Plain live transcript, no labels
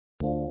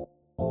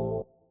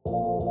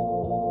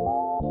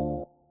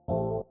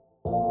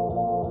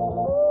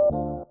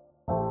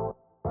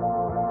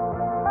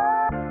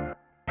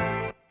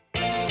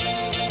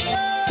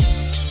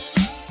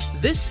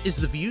This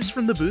is the Views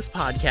from the Booth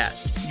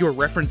podcast, your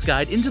reference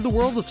guide into the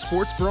world of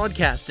sports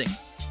broadcasting.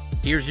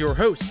 Here's your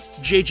hosts,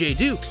 JJ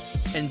Duke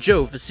and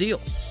Joe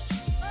Vasile.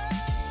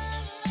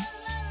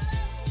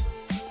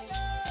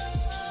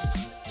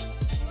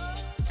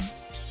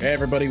 Hey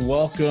everybody,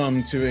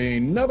 welcome to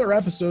another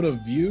episode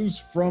of Views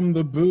from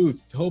the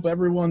Booth. Hope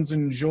everyone's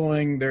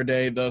enjoying their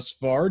day thus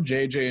far.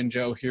 JJ and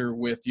Joe here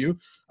with you.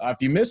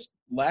 If you missed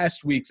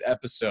last week's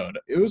episode,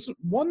 it was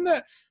one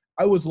that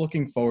I was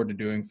looking forward to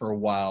doing for a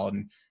while.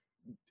 And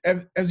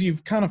as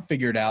you've kind of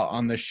figured out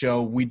on this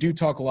show, we do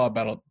talk a lot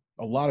about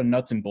a lot of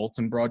nuts and bolts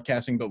in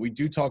broadcasting, but we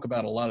do talk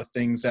about a lot of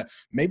things that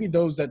maybe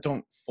those that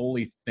don't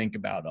fully think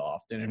about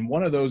often. And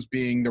one of those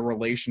being the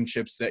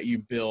relationships that you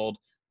build,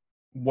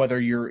 whether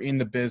you're in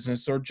the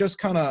business or just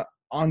kind of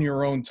on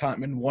your own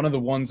time. And one of the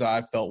ones that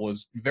I felt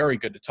was very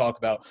good to talk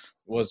about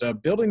was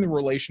building the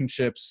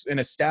relationships and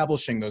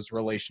establishing those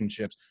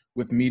relationships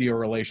with media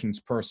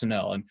relations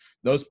personnel. And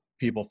those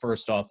people,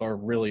 first off, are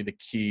really the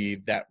key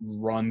that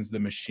runs the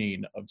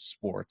machine of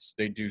sports.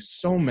 They do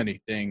so many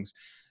things,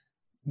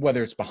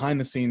 whether it's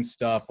behind the scenes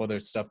stuff, whether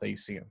it's stuff that you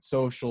see on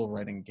social,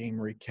 writing game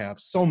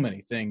recaps, so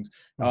many things.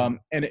 And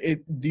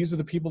these are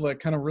the people that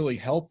kind of really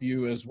help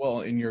you as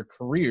well in your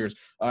careers.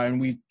 And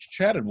we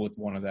chatted with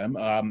one of them.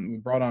 We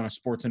brought on a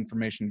sports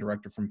information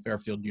director from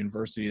Fairfield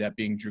University, that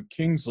being Drew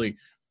Kingsley,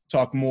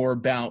 talk more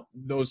about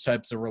those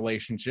types of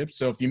relationships.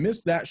 So if you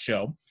missed that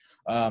show,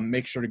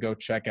 make sure to go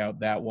check out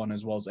that one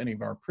as well as any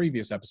of our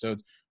previous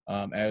episodes,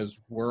 as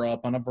we're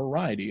up on a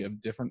variety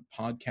of different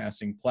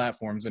podcasting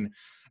platforms. And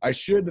I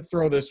should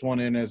throw this one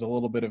in as a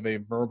little bit of a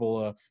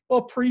verbal,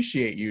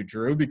 appreciate you,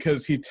 Drew,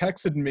 because he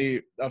texted me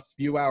a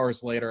few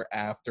hours later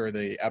after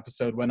the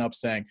episode went up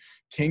saying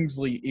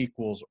Kingsley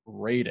equals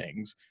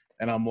ratings.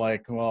 And I'm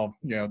like, well,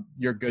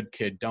 you're a good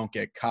kid. Don't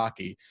get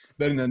cocky.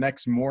 Then the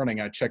next morning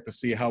I checked to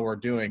see how we're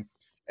doing.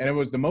 And it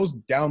was the most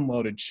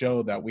downloaded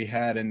show that we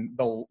had in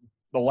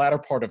the latter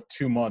part of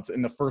 2 months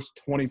in the first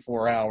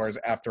 24 hours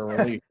after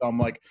release. I'm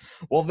like,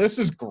 well, this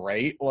is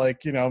great.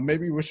 Like,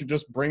 maybe we should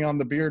just bring on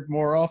the beard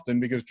more often,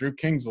 because Drew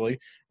Kingsley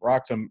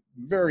rocks a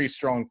very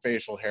strong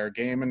facial hair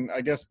game. And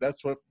I guess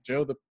that's what,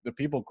 Joe, the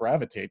people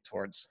gravitate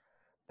towards.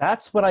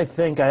 That's what I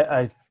think.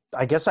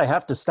 I guess I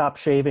have to stop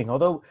shaving.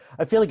 Although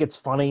I feel like it's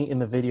funny in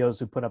the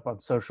videos we put up on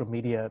social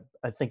media.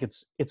 I think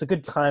it's a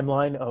good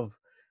timeline of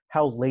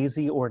how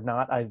lazy or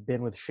not I've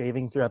been with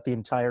shaving throughout the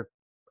entire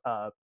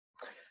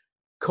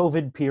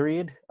COVID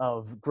period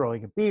of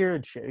growing a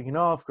beard, shaving it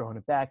off, growing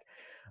it back.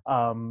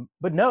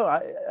 But no,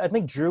 I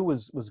think Drew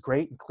was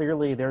great. And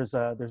clearly there's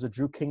a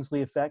Drew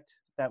Kingsley effect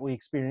that we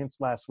experienced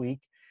last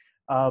week.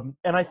 And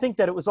I think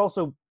that it was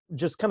also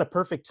just kind of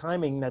perfect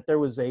timing that there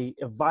was a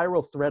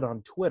viral thread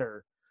on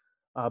Twitter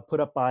put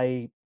up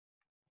by,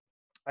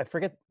 I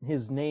forget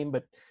his name,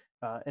 but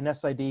an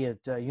SID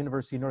at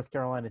University of North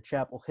Carolina,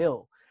 Chapel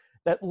Hill,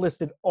 that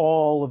listed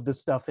all of the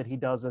stuff that he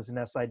does as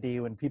an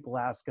SID. When people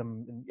ask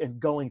him and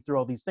going through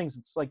all these things,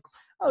 it's like,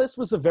 oh, this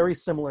was a very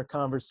similar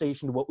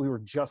conversation to what we were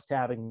just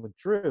having with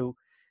Drew.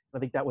 I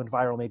think that went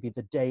viral maybe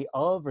the day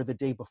of or the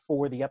day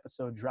before the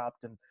episode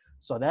dropped, and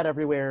saw that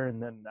everywhere.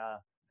 And then,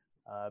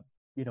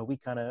 we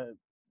kind of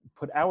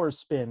put our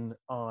spin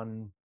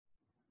on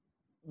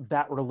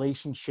that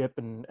relationship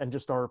and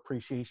just our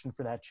appreciation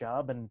for that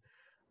job, and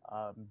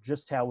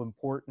just how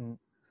important,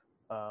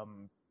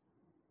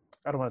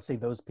 I don't want to say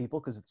those people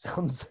because it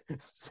sounds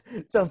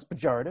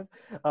pejorative,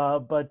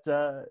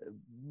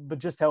 but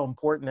just how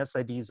important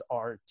SIDs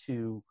are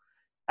to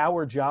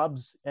our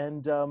jobs.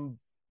 And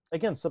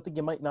again, something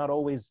you might not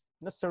always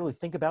necessarily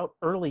think about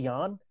early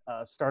on,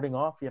 starting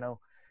off,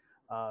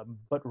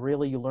 but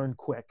really you learn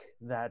quick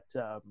that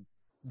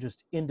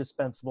just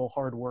indispensable,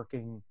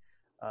 hardworking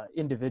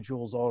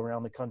individuals all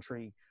around the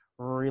country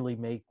really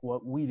make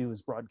what we do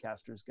as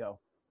broadcasters go.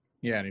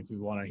 Yeah, and if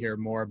you want to hear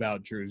more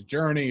about Drew's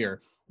journey or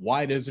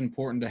why it is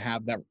important to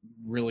have that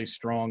really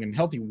strong and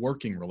healthy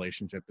working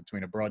relationship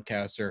between a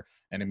broadcaster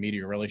and a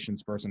media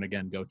relations person,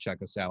 again, go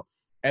check us out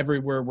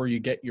everywhere where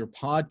you get your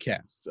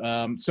podcasts.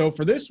 So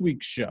for this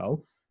week's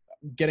show,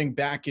 getting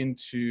back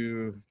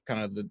into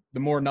kind of the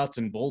more nuts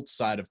and bolts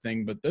side of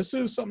thing, but this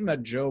is something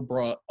that Joe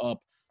brought up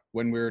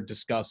when we were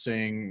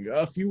discussing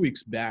a few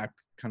weeks back,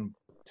 kind of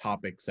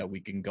topics that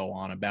we can go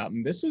on about.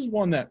 And this is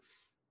one that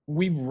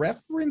we've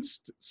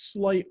referenced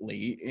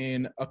slightly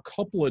in a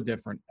couple of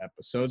different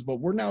episodes, but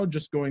we're now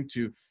just going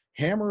to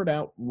hammer it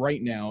out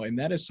right now, and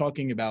that is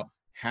talking about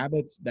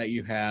habits that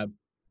you have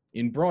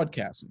in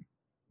broadcasting.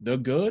 The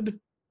good,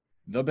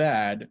 the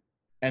bad,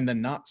 and the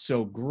not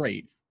so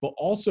great, but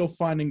also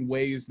finding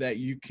ways that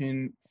you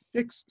can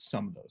fix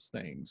some of those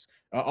things.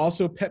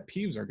 Also, pet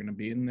peeves are going to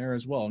be in there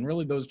as well, and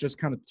really those just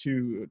kind of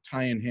two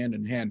tie in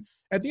hand.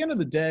 At the end of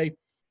the day,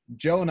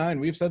 Joe and I, and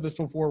we've said this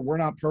before, we're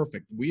not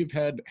perfect. We've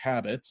had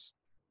habits,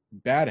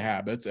 bad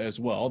habits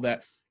as well,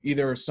 that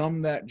either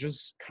some that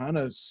just kind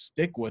of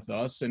stick with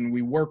us and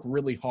we work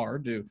really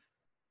hard to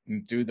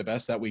do the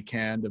best that we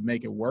can to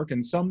make it work,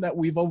 and some that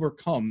we've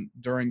overcome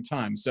during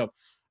time. So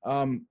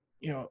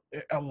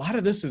a lot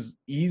of this is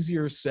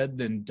easier said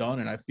than done,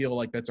 and I feel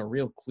like that's a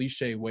real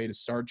cliche way to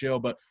start, Joe.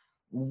 But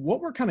what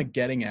we're kind of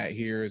getting at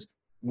here is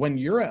when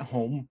you're at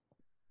home,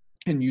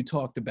 and you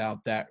talked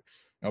about that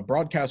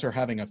broadcaster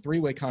having a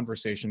three-way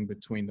conversation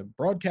between the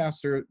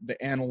broadcaster,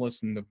 the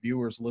analyst, and the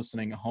viewers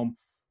listening at home.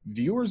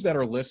 Viewers that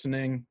are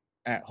listening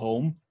at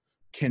home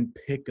can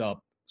pick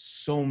up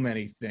so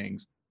many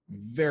things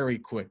very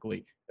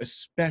quickly,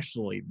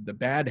 especially the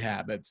bad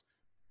habits.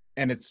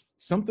 And it's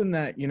something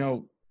that,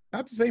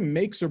 not to say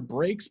makes or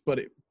breaks, but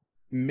it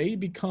may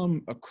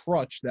become a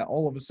crutch that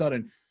all of a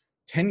sudden,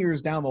 10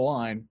 years down the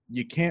line,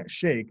 you can't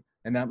shake.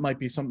 And that might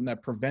be something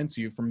that prevents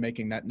you from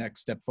making that next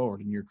step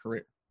forward in your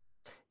career.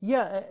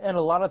 Yeah, and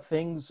a lot of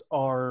things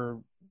are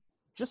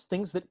just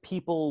things that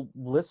people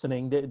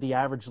listening, the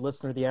average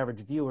listener, the average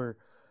viewer,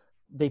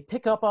 they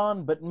pick up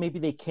on, but maybe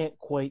they can't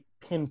quite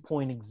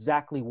pinpoint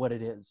exactly what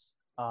it is.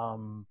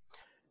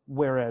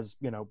 Whereas,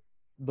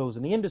 those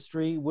in the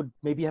industry would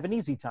maybe have an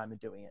easy time of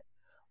doing it.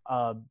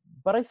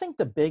 But I think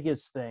the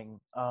biggest thing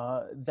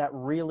that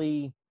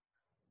really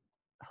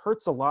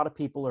hurts a lot of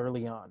people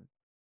early on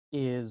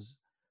is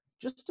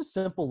just a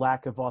simple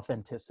lack of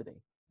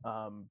authenticity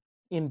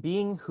in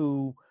being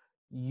who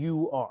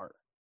you are.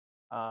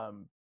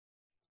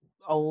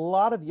 A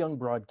lot of young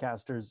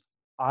broadcasters,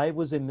 I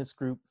was in this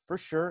group for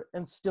sure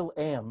and still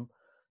am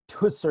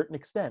to a certain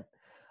extent.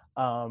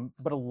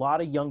 But a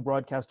lot of young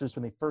broadcasters,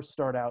 when they first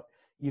start out,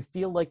 you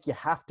feel like you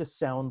have to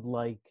sound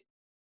like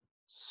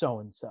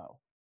so-and-so.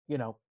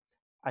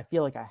 I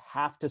feel like I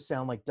have to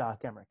sound like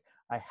Doc Emmerich.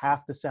 I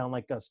have to sound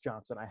like Gus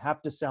Johnson. I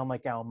have to sound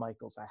like Al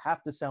Michaels. I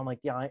have to sound like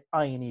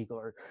Ian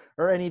Eagle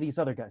or any of these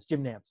other guys,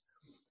 Jim Nantz.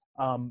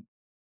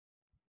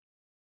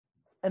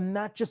 And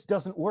that just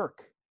doesn't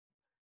work.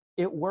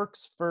 It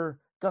works for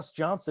Gus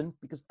Johnson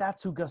because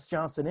that's who Gus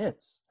Johnson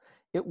is.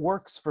 It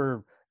works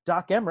for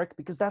Doc Emmerich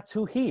because that's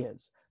who he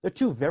is. They're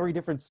two very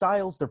different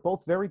styles. They're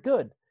both very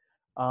good.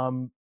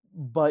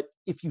 But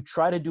if you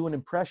try to do an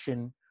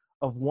impression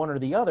of one or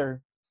the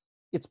other,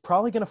 it's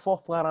probably going to fall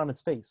flat on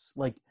its face.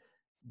 Like,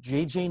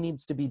 JJ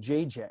needs to be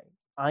JJ.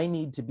 I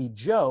need to be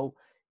Joe.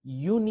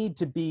 You need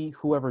to be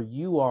whoever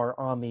you are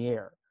on the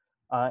air.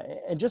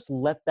 And just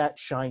let that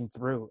shine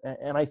through.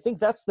 And I think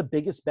that's the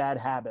biggest bad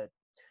habit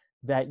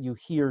that you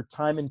hear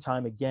time and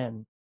time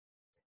again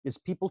is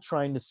people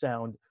trying to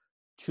sound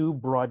too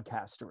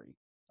broadcastery.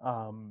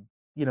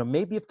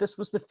 Maybe if this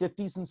was the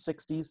 50s and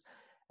 60s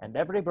and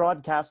every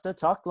broadcaster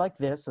talked like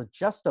this,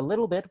 just a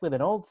little bit with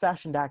an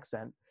old-fashioned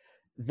accent,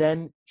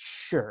 then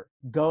sure,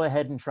 go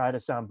ahead and try to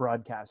sound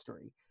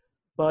broadcastery.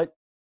 But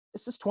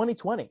this is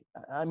 2020.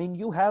 I mean,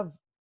 you have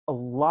a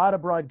lot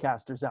of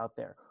broadcasters out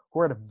there who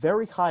are at a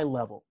very high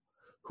level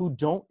who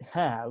don't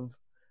have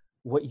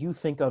what you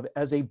think of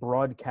as a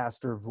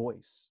broadcaster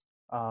voice.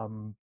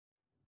 And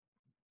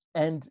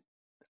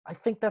I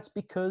think that's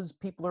because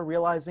people are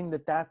realizing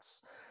that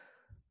that's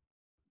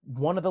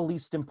one of the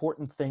least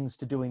important things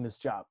to doing this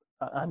job.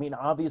 I mean,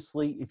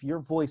 obviously, if your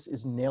voice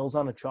is nails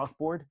on a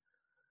chalkboard,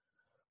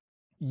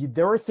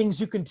 there are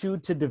things you can do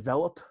to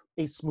develop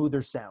a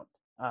smoother sound.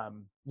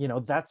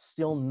 That's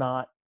still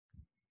not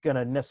going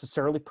to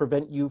necessarily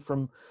prevent you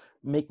from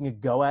making a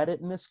go at it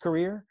in this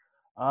career.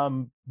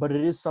 But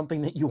it is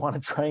something that you want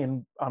to try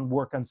and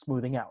work on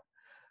smoothing out.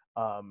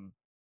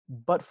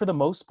 But for the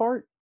most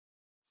part,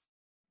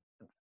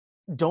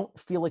 don't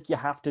feel like you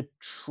have to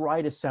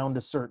try to sound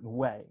a certain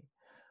way.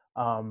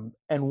 And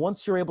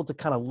once you're able to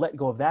kind of let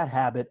go of that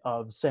habit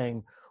of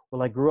saying,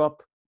 well, I grew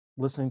up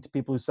listening to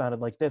people who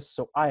sounded like this,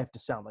 so I have to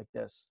sound like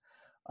this,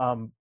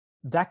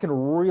 that can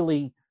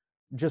really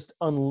just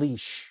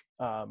unleash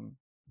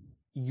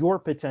your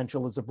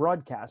potential as a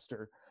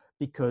broadcaster,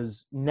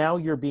 because now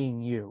you're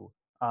being you,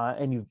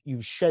 and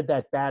you've shed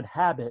that bad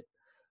habit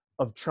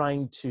of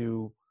trying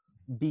to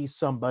be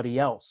somebody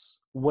else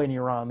when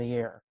you're on the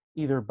air,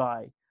 either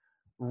by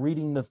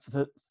reading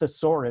the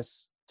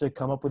thesaurus to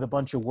come up with a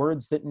bunch of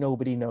words that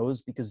nobody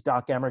knows because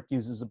Doc Emmerich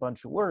uses a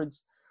bunch of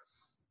words.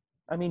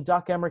 I mean,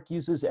 Doc Emmerich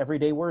uses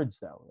everyday words,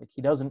 though. Like,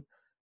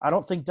 I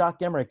don't think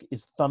Doc Emmerich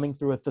is thumbing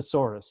through a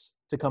thesaurus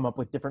to come up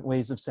with different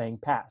ways of saying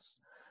pass.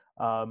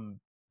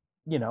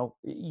 You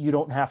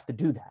don't have to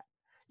do that.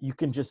 You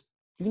can just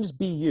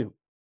be you,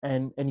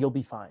 and you'll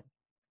be fine.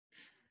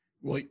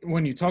 Well,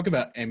 when you talk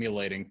about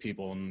emulating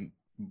people and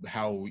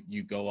how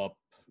you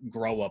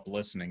grow up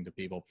listening to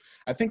people,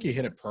 I think you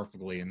hit it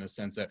perfectly in the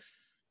sense that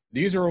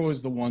these are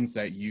always the ones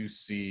that you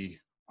see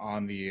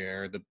on the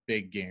air, the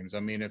big games. I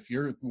mean,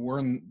 we're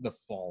in the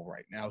fall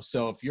right now,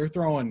 so if you're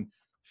throwing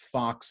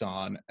Fox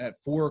on at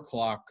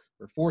 4:00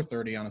 or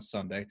 4:30 on a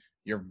Sunday,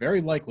 you're very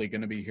likely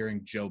going to be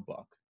hearing Joe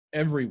Buck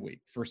every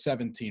week for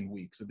 17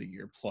 weeks of the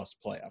year plus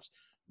playoffs.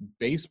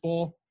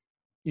 Baseball,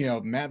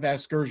 Matt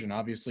Vasgersian,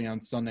 obviously on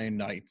Sunday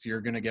nights.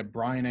 You're going to get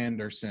Brian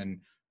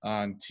Anderson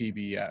on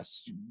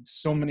TBS.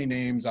 So many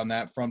names on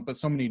that front, but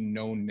so many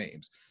known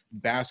names.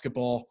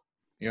 Basketball,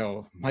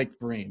 Mike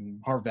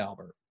Breen, Harv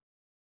Albert,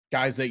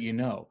 guys that you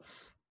know.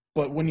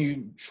 But when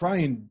you try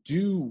and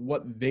do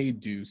what they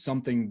do,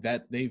 something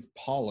that they've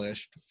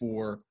polished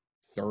for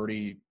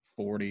 30,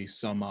 40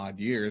 some odd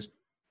years.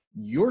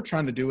 You're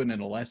trying to do it in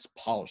a less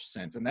polished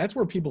sense. And that's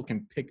where people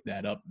can pick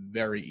that up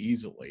very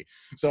easily.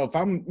 So if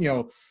I'm,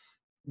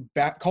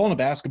 calling a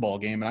basketball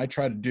game and I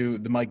try to do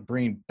the Mike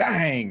Breen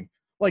bang,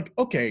 like,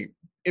 okay,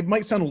 it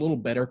might sound a little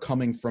better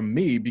coming from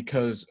me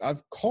because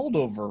I've called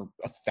over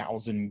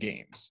 1,000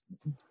 games.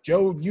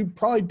 Joe, you'd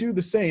probably do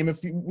the same if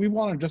we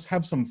want to just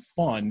have some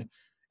fun.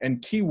 And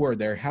keyword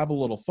there, have a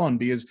little fun,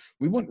 because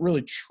we wouldn't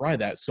really try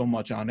that so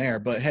much on air.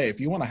 But hey, if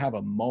you want to have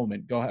a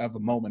moment, go have a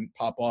moment,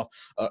 pop off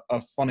a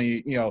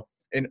funny,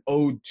 an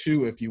ode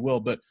to, if you will.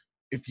 But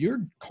if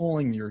you're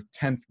calling your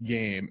 10th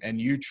game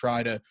and you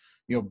try to,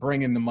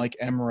 bring in the Mike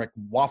Emmerich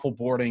waffle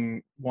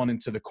boarding one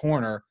into the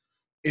corner,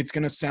 it's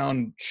going to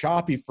sound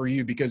choppy for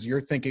you because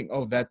you're thinking,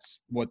 oh, that's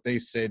what they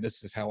say,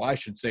 this is how I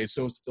should say.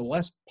 So it's the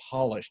less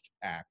polished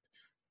act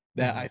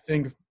that I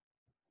think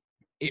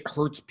it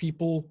hurts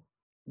people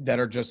that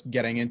are just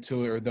getting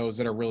into it, or those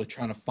that are really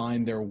trying to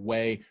find their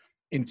way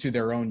into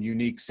their own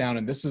unique sound.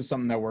 And this is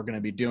something that we're going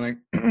to be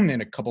doing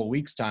in a couple of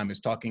weeks' time,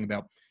 is talking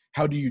about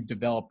how do you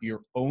develop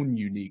your own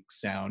unique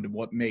sound and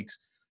what makes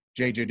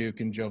JJ Duke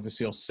and Joe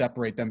Vasile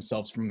separate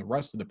themselves from the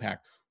rest of the pack.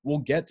 We'll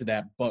get to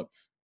that, but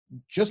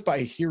just by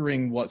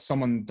hearing what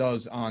someone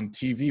does on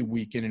TV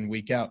week in and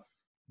week out,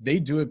 they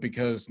do it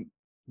because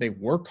they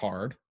work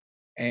hard.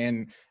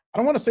 And I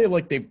don't want to say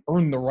like they've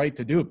earned the right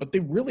to do it, but they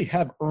really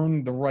have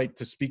earned the right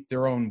to speak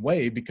their own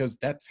way because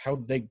that's how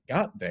they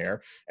got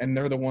there. And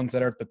they're the ones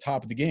that are at the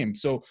top of the game.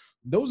 So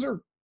those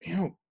are,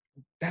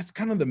 that's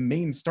kind of the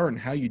main start in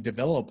how you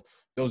develop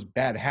those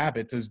bad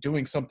habits, is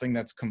doing something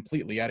that's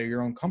completely out of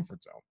your own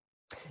comfort zone.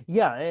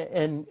 Yeah,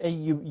 and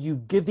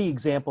you give the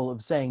example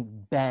of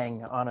saying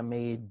bang on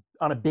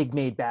a big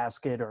made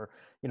basket, or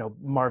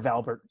Marv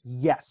Albert,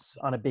 yes,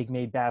 on a big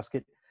made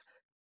basket.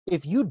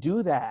 If you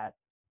do that,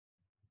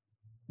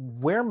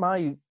 where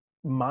my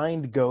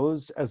mind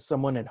goes as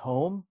someone at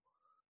home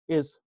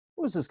is,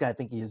 who does this guy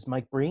think he is?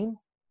 Mike Breen?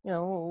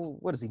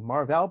 What is he,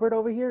 Marv Albert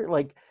over here?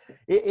 Like,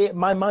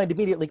 my mind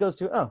immediately goes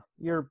to, oh,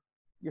 you're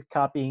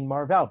copying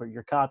Marv Albert,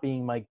 you're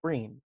copying Mike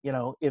Breen.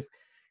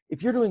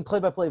 If you're doing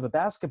play-by-play of a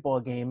basketball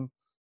game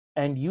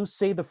and you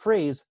say the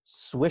phrase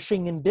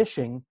swishing and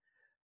dishing,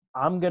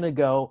 I'm going to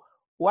go,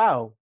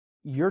 wow,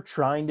 you're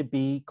trying to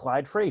be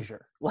Clyde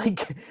Frazier.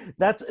 Like,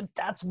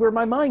 that's where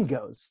my mind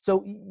goes.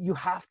 So you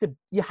have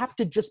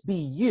to just be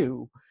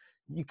you.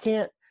 You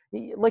can't,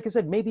 like I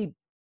said, maybe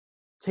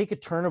take a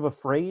turn of a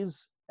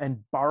phrase and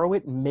borrow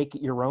it and make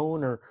it your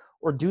own,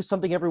 or do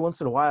something every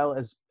once in a while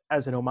as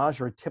an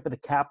homage or a tip of the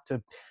cap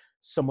to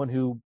someone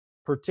who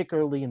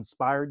particularly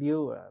inspired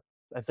you.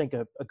 I think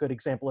a good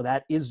example of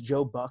that is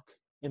Joe Buck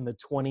in the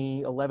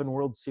 2011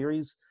 World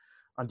Series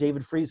on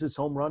David Freese's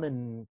home run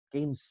in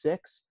Game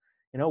 6.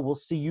 We'll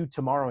see you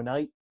tomorrow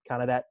night,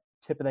 kind of that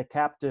tip of the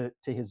cap to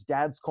his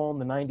dad's call in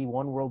the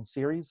 91 World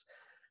Series.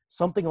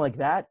 Something like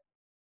that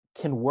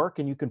can work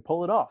and you can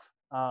pull it off.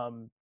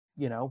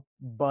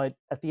 But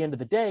at the end of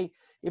the day,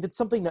 if it's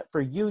something that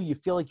for you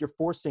feel like you're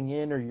forcing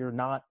in, or you're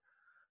not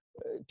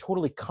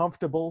totally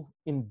comfortable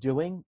in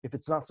doing, if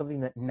it's not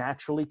something that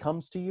naturally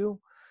comes to you,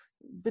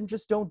 then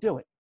just don't do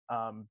it.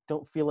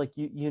 Don't feel like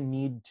you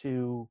need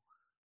to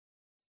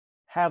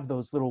have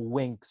those little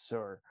winks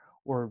or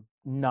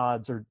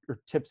nods or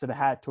tips of the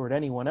hat toward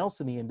anyone else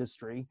in the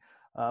industry,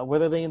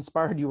 whether they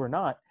inspired you or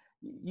not.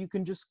 You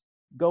can just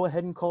go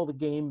ahead and call the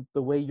game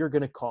the way you're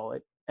going to call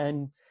it,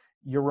 and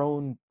your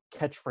own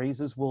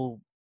catchphrases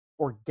will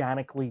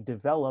organically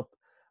develop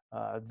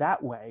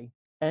that way.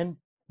 And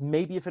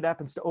maybe if it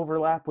happens to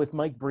overlap with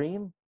Mike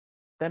Breen,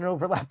 then it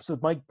overlaps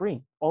with Mike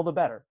Breen, all the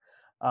better.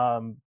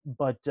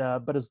 But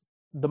as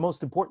the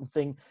most important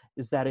thing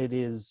is that it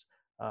is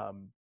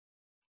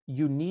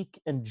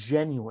unique and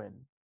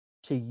genuine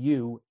to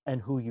you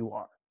and who you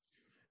are.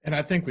 And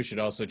I think we should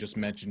also just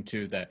mention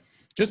too that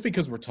just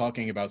because we're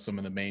talking about some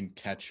of the main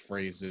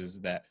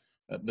catchphrases that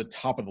the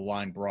top of the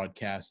line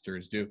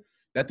broadcasters do,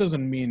 that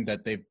doesn't mean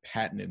that they've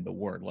patented the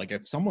word. Like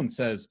if someone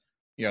says,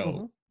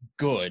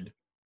 good,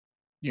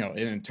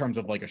 in terms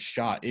of like a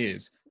shot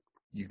is,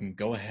 you can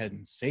go ahead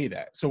and say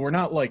that. So we're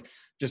not like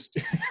just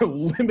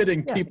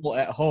limiting people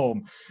at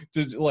home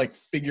to like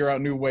figure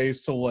out new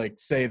ways to like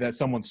say that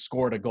someone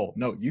scored a goal.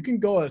 No, you can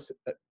go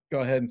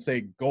ahead and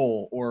say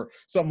goal or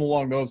something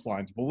along those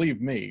lines.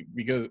 Believe me,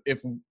 because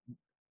if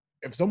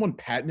someone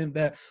patented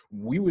that,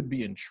 we would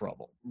be in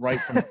trouble right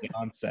from the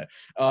onset.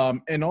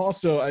 And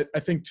also, I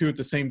think, too, at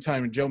the same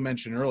time, and Joe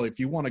mentioned earlier, if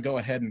you want to go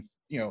ahead and,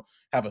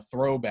 have a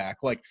throwback,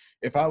 like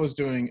if I was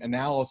doing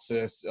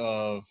analysis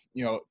of,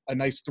 a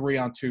nice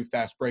 3-on-2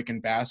 fast break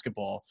in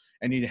basketball,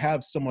 and you'd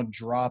have someone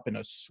drop in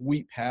a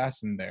sweet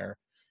pass in there,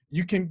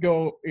 you can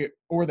go,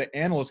 or the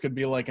analyst could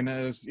be like, and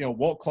as,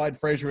 Walt Clyde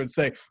Frazier would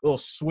say, a little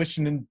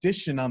swishing and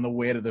dishing on the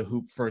way to the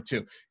hoop for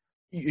 2.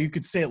 You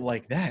could say it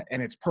like that,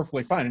 and it's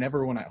perfectly fine. And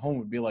everyone at home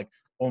would be like,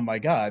 oh, my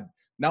God,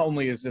 not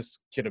only is this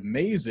kid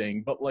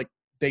amazing, but, like,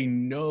 they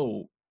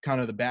know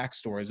kind of the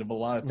backstories of a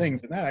lot of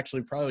things, and that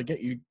actually probably get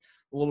you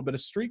a little bit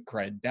of street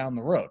cred down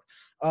the road.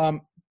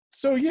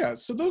 So yeah,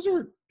 so those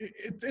are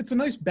it's a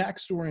nice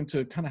backstory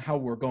into kind of how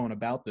we're going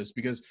about this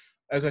because,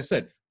 as I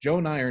said, Joe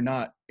and I are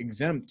not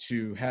exempt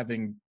to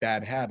having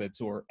bad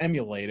habits or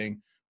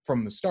emulating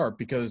from the start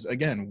because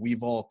again,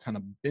 we've all kind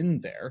of been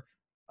there,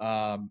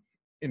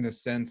 in the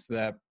sense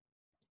that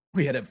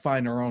we had to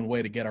find our own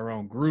way to get our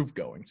own groove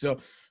going. So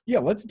yeah,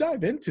 let's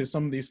dive into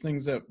some of these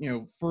things that,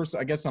 first,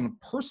 I guess on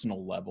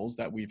personal levels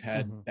that we've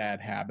had bad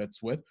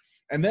habits with.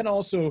 And then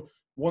also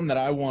one that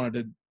I wanted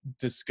to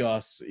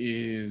discuss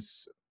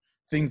is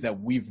things that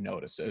we've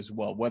noticed as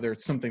well, whether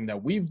it's something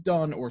that we've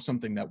done or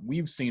something that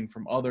we've seen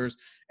from others.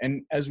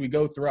 And as we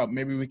go throughout,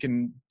 maybe we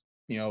can,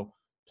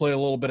 play a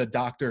little bit of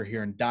doctor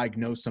here and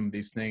diagnose some of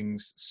these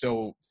things.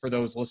 So for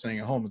those listening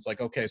at home, it's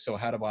like, okay, so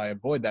how do I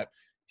avoid that?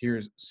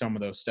 Here's some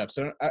of those steps.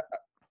 So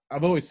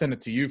I've always sent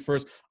it to you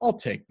first. I'll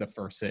take the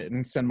first hit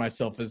and send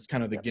myself as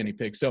kind of the guinea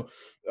pig. So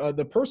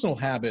the personal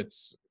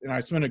habits, and I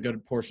spent a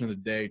good portion of the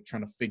day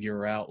trying to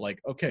figure out like,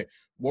 okay,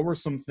 what were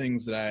some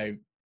things that I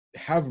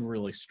have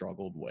really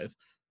struggled with,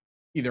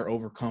 either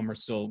overcome or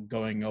still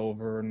going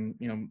over and,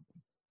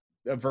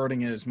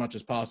 averting it as much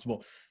as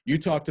possible. You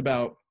talked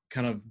about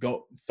kind of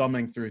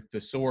thumbing through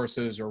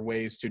thesauruses or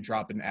ways to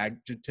drop in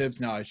adjectives.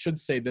 Now, I should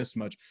say this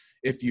much.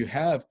 If you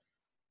have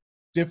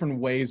different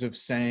ways of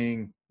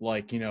saying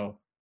like,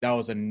 that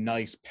was a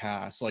nice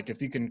pass, like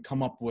if you can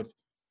come up with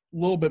a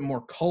little bit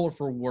more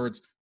colorful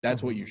words,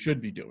 that's what you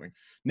should be doing.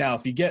 Now,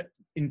 if you get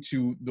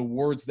into the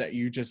words that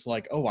you just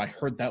like, oh, I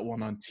heard that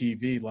one on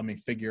TV, let me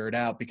figure it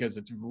out because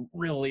it's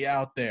really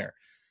out there.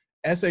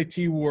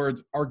 SAT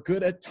words are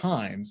good at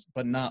times,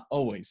 but not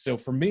always. So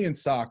for me in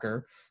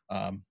soccer,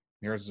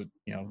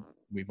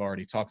 we've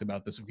already talked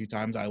about this a few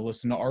times. I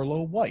listen to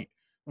Arlo White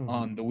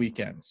on the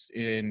weekends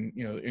in,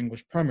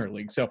 English Premier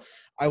League. So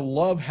I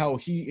love how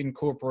he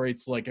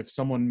incorporates, like if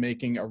someone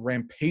making a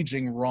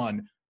rampaging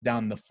run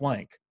down the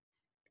flank,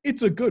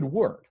 it's a good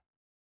word.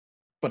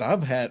 But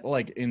I've had,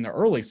 like in the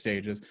early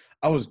stages,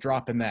 I was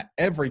dropping that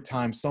every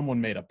time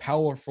someone made a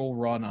powerful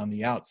run on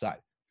the outside.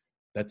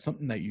 That's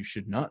something that you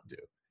should not do.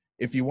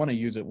 If you want to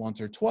use it once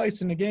or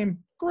twice in a game,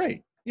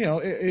 great.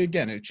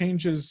 Again, it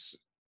changes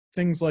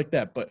things like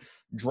that. But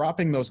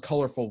dropping those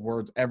colorful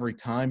words every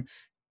time,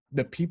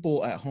 the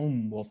people at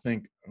home will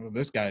think, oh,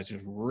 this guy is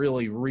just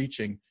really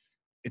reaching.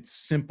 It's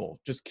simple.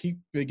 Just keep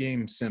the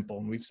game simple.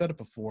 And we've said it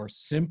before,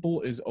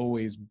 simple is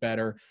always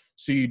better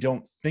so you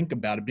don't think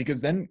about it.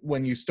 Because then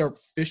when you start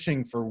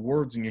fishing for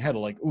words in your head,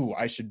 like, ooh,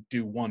 I should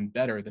do one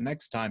better the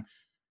next time,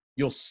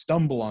 you'll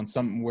stumble on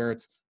something where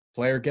it's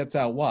player gets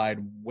out wide,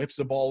 whips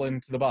the ball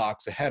into the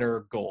box, a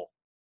header, goal.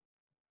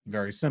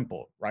 Very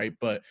simple, right?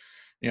 But,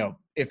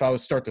 if I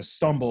would start to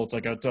stumble, it's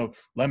like a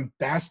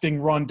lambasting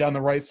run down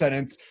the right side,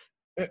 and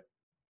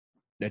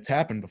it's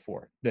happened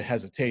before, the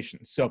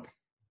hesitation. So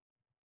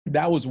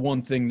that was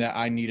one thing that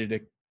I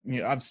needed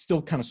to, I've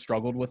still kind of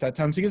struggled with at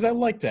times because I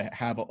like to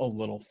have a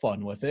little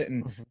fun with it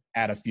and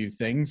add a few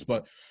things.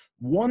 But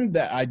one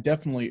that I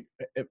definitely,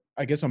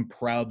 I guess I'm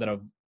proud that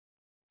I've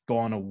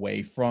gone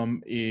away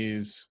from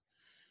is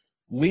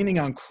leaning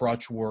on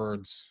crutch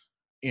words,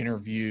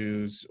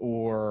 interviews,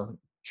 or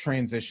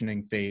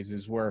transitioning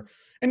phases where,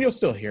 and you'll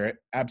still hear it,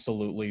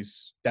 absolutely,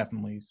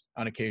 definitely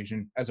on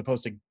occasion, as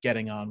opposed to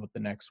getting on with the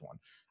next one.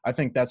 I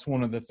think that's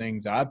one of the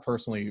things I'm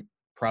personally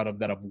proud of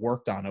that I've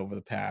worked on over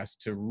the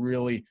past to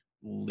really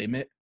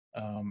limit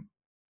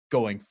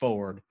going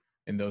forward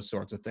in those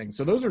sorts of things.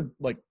 So those are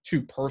like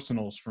two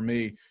personals for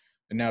me.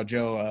 And now,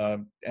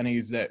 Joe, any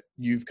that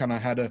you've kind of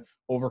had to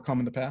overcome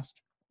in the past?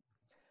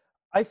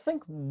 I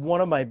think one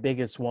of my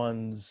biggest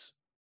ones,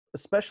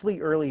 especially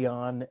early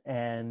on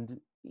and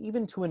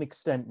even to an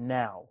extent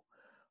now,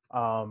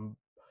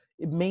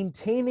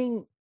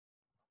 maintaining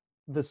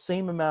the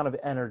same amount of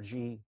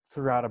energy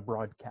throughout a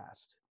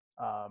broadcast.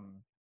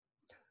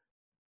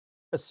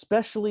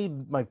 Especially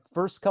my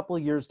first couple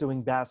of years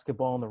doing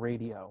basketball on the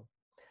radio,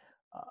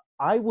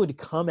 I would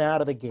come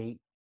out of the gate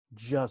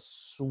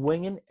just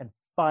swinging and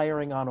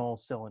firing on all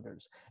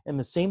cylinders. And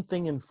the same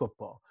thing in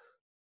football,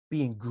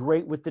 being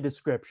great with the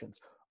descriptions,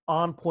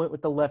 on point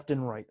with the left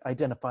and right,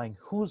 identifying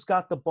who's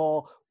got the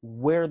ball,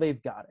 where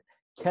they've got it.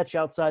 Catch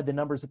outside the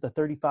numbers at the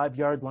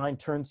 35-yard line,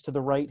 turns to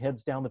the right,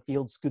 heads down the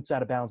field, scoots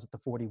out of bounds at the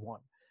 41.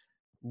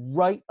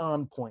 Right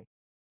on point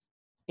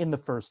in the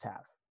first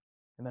half.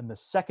 And then the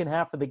second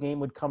half of the game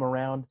would come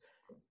around,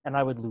 and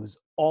I would lose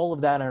all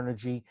of that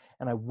energy,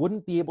 and I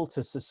wouldn't be able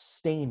to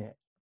sustain it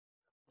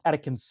at a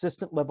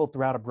consistent level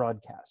throughout a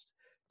broadcast,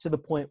 to the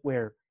point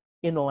where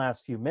in the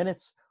last few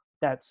minutes,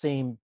 that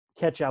same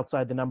catch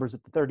outside the numbers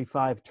at the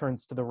 35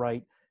 turns to the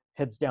right,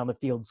 heads down the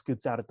field,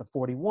 scoots out at the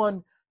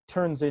 41,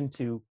 turns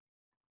into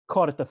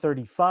caught at the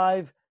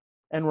 35,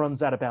 and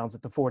runs out of bounds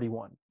at the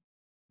 41.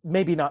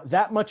 Maybe not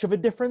that much of a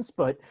difference,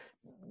 but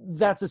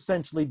that's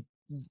essentially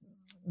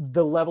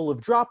the level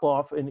of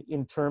drop-off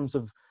in terms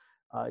of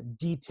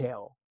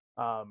detail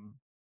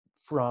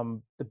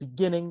from the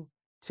beginning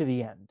to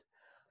the end.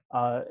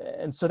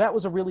 And so that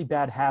was a really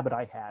bad habit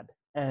I had,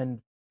 and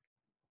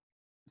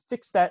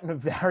fixed that in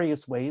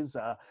various ways.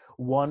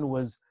 One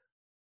was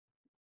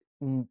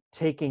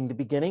taking the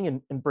beginning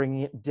and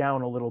bringing it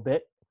down a little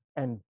bit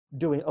and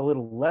doing a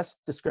little less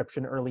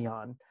description early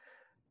on.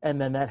 And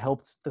then that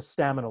helps the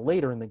stamina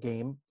later in the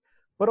game,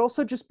 but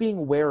also just being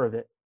aware of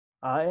it.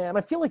 And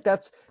I feel like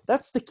that's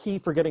the key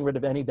for getting rid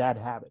of any bad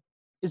habit,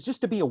 is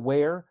just to be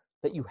aware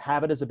that you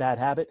have it as a bad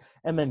habit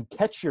and then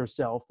catch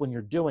yourself when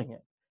you're doing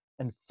it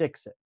and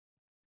fix it.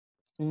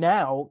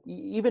 Now,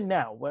 even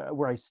now,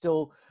 where I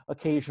still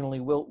occasionally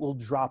will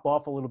drop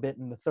off a little bit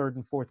in the third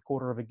and fourth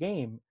quarter of a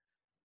game,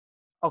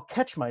 I'll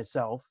catch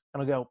myself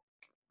and I'll go,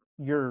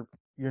 you're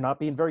not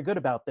being very good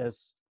about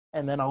this.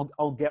 And then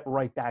I'll get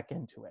right back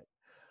into it.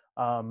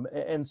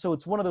 And so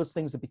it's one of those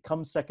things that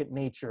becomes second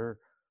nature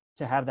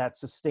to have that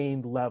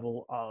sustained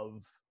level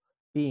of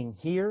being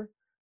here.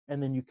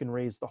 And then you can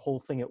raise the whole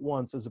thing at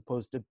once as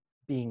opposed to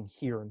being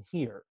here and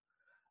here.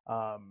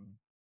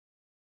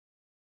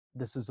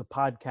 This is a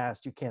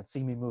podcast. You can't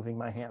see me moving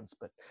my hands,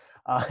 but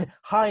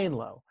high and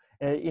low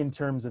in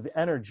terms of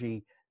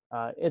energy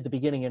at the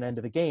beginning and end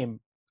of the game.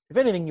 If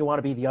anything, you want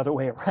to be the other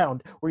way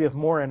around, where you have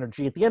more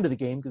energy at the end of the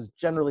game, because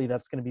generally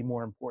that's going to be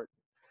more important.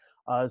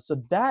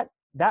 So that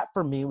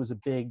for me was a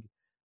big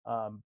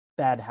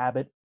bad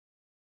habit.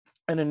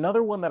 And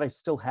another one that I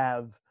still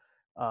have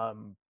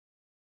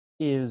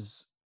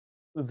is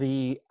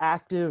the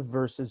active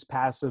versus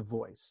passive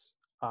voice.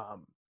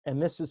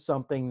 And this is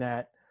something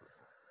that,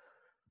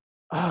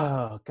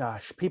 oh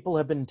gosh, people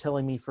have been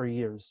telling me for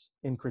years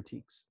in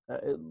critiques.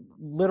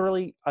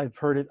 Literally, I've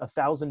heard it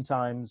 1,000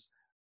 times.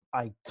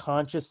 I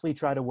consciously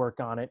try to work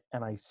on it,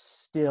 and I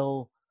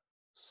still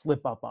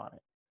slip up on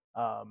it.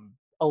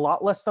 A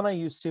lot less than I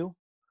used to,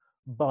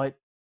 but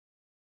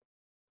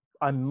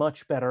I'm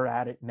much better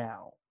at it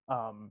now.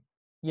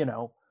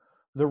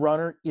 The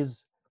runner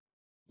is,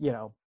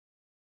 to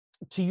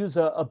use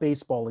a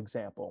baseball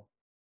example,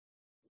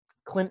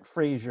 Clint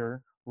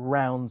Frazier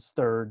rounds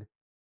third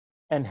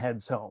and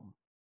heads home,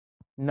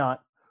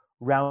 not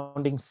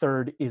rounding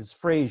third is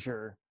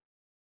Frazier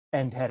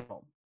and head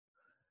home.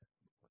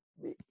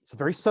 It's a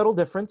very subtle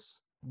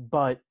difference,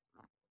 but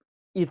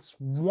it's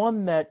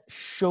one that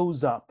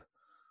shows up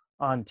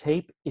on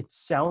tape. It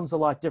sounds a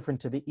lot different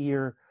to the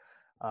ear,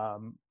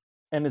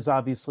 and is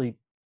obviously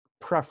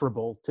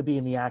preferable to be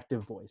in the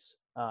active voice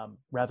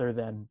rather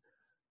than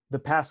the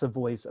passive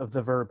voice of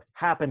the verb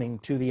happening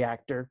to the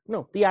actor.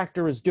 No, the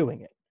actor is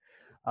doing it.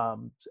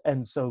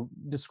 And so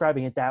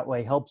describing it that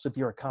way helps with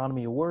your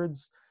economy of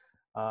words,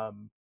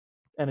 and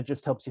it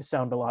just helps you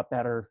sound a lot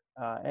better.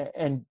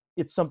 And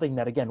it's something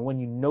that, again,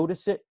 when you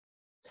notice it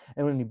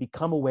and when you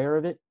become aware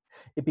of it,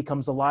 it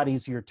becomes a lot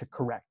easier to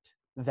correct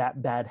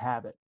that bad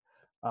habit.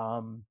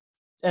 And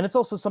it's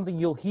also something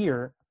you'll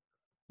hear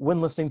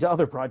when listening to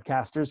other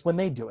broadcasters when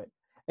they do it.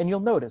 And you'll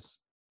notice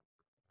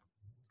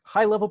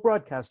high-level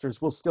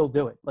broadcasters will still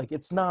do it. Like,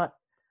 it's not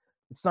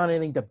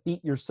anything to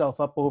beat yourself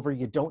up over.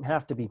 You don't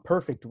have to be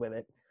perfect with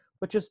it,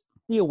 but just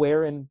be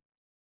aware and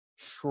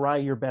try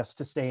your best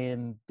to stay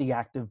in the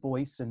active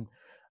voice. And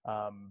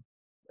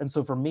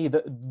so for me,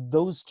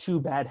 those two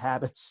bad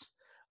habits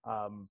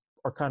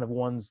are kind of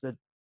ones that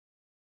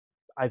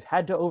I've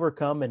had to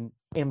overcome and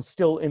am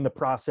still in the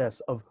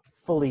process of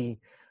fully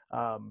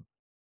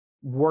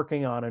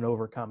working on and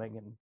overcoming.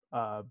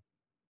 And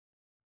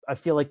I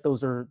feel like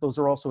those are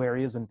also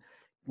areas, and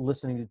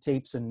listening to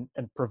tapes and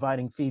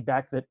providing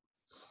feedback that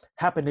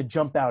happen to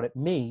jump out at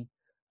me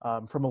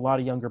from a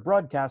lot of younger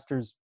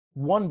broadcasters.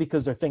 One,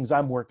 because they're things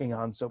I'm working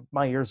on, so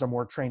my ears are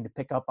more trained to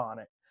pick up on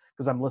it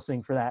because I'm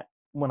listening for that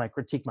when I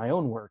critique my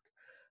own work.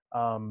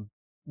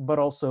 But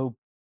also,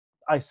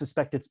 I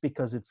suspect it's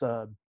because it's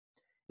a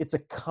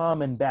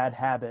common bad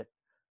habit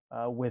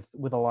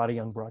with a lot of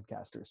young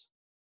broadcasters.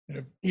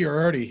 You're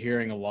already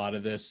hearing a lot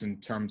of this in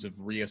terms of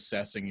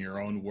reassessing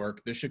your own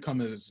work. This should come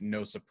as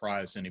no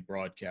surprise to any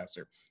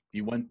broadcaster. If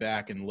you went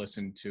back and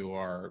listened to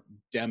our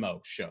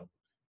demo show,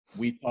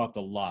 we talked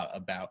a lot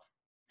about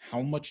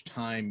how much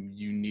time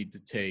you need to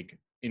take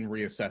in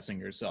reassessing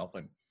yourself.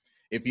 And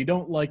if you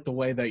don't like the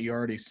way that you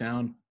already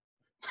sound,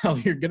 well,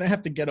 you're going to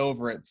have to get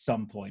over it at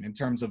some point in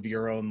terms of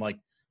your own,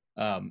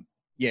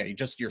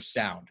 just your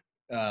sound.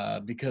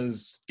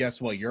 Because guess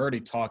what? You're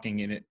already talking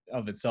in it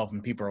of itself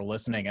and people are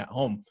listening at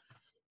home.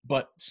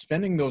 But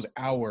spending those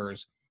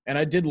hours, and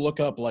I did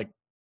look up, like,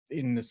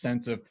 in the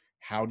sense of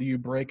how do you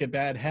break a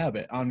bad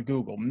habit on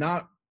Google,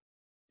 not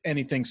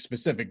anything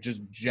specific,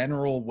 just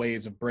general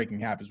ways of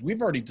breaking habits.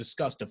 We've already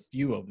discussed a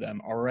few of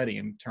them already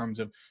in terms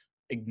of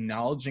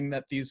acknowledging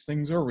that these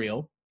things are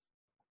real,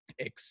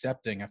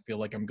 accepting, I feel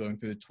like I'm going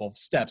through the 12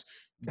 steps,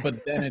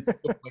 but then it's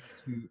the way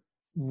to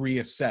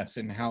reassess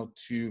and how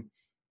to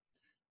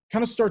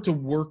kind of start to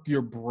work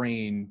your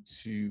brain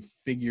to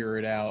figure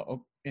it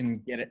out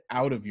and get it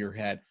out of your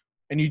head.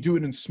 And you do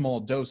it in small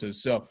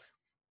doses. So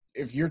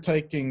if you're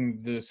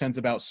taking the sense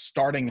about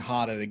starting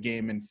hot at a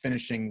game and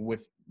finishing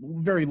with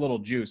very little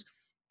juice,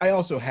 I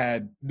also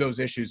had those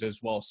issues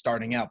as well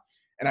starting out.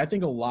 And I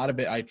think a lot of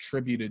it I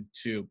attributed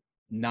to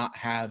not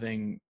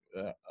having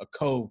a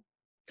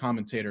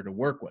co-commentator to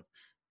work with.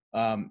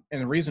 And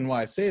the reason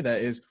why I say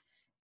that is,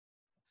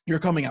 you're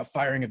coming out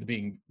firing at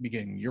the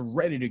beginning. You're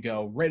ready to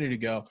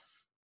go.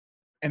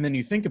 And then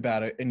you think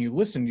about it and you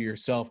listen to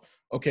yourself,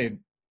 okay,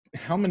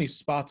 how many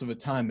spots of a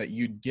time that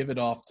you'd give it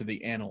off to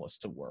the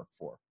analyst to work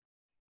for?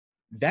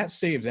 That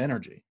saves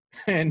energy.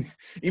 And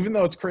even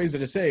though it's crazy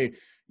to say,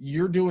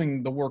 you're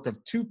doing the work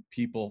of two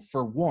people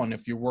for one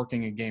if you're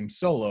working a game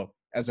solo,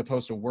 as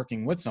opposed to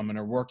working with someone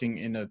or working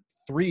in a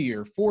 3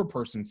 or 4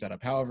 person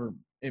setup, however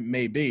it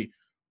may be.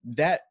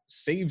 That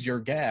saves your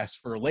gas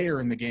for later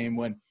in the game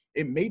when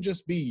it may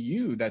just be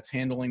you that's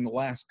handling the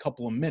last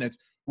couple of minutes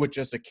with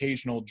just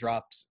occasional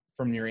drops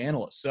from your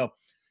analyst. So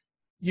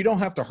you don't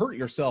have to hurt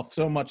yourself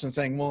so much in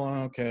saying, well,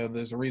 okay,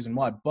 there's a reason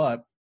why.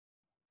 But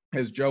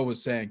as Joe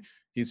was saying,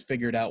 he's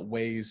figured out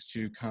ways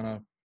to kind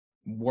of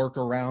work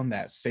around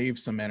that, save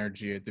some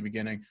energy at the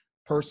beginning.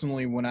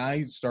 Personally, when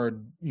I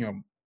started,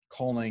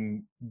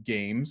 calling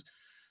games,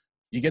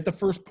 you get the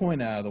first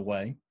point out of the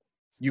way.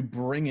 You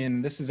bring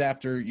in, this is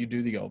after you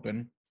do the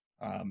open,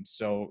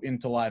 so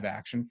into live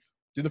action,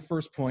 do the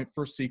first point,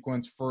 first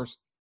sequence, first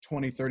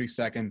 20, 30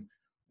 seconds,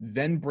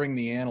 then bring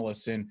the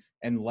analysts in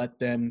and let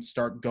them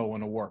start going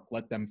to work,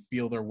 let them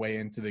feel their way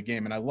into the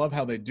game. And I love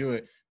how they do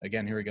it.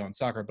 Again, here we go in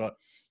soccer, but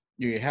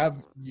you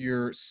have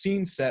your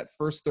scene set,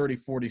 first 30,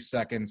 40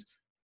 seconds,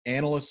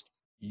 analyst,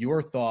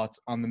 your thoughts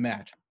on the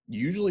match.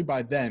 Usually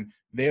by then,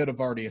 they would have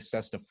already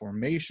assessed a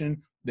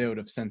formation. They would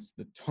have sensed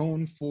the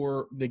tone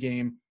for the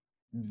game.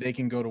 They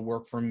can go to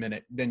work for a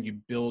minute. Then you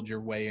build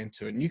your way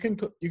into it. And you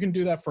can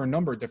do that for a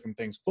number of different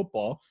things.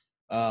 Football,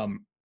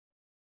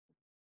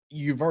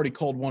 you've already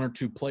called 1 or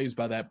 2 plays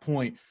by that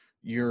point.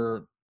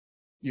 Your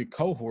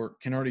cohort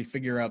can already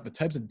figure out the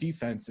types of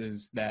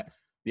defenses that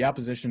the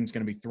opposition is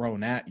going to be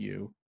throwing at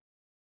you.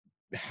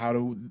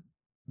 How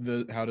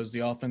does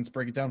the offense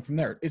break it down from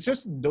there? It's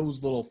just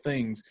those little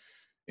things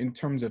in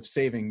terms of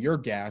saving your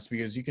gas,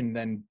 because you can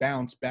then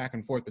bounce back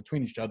and forth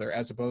between each other,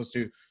 as opposed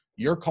to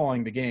you're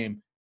calling the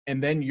game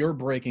and then you're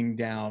breaking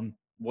down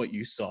what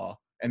you saw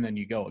and then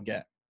you go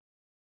again.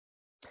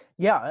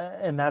 Yeah,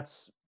 and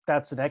that's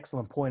an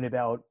excellent point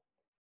about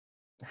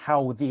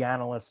how the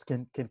analyst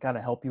can kind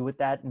of help you with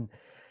that. And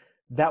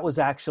that was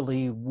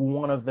actually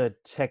one of the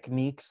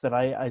techniques that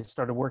I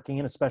started working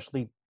in,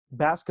 especially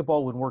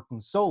basketball when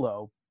working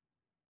solo,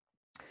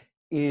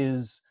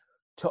 is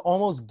to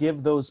almost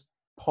give those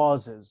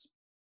pauses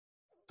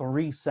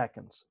 3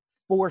 seconds,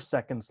 4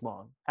 seconds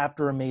long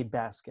after a made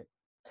basket.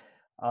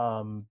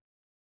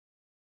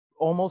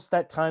 Almost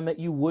that time that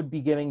you would be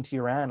giving to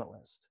your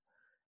analyst,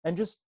 and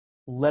just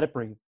let it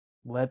breathe.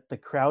 Let the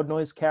crowd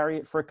noise carry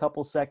it for a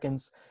couple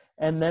seconds.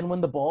 And then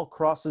when the ball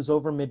crosses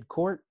over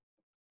midcourt,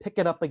 pick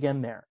it up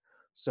again there.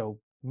 So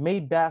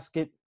made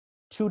basket,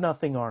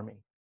 2-0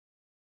 Army.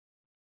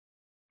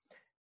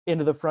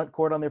 Into the front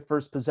court on their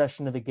first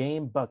possession of the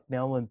game,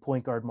 Bucknell and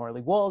point guard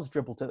Marley Walls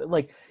dribble to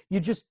the, you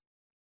just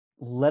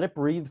let it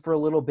breathe for a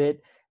little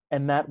bit,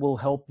 and that will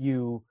help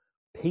you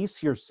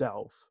pace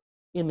yourself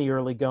in the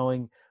early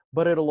going,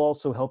 but it'll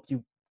also help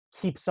you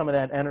keep some of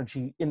that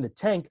energy in the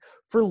tank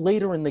for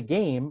later in the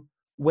game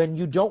when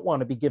you don't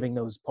want to be giving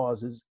those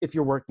pauses. If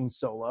you're working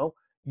solo,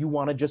 you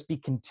want to just be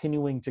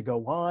continuing to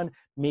go on,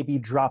 maybe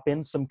drop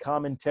in some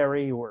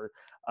commentary or,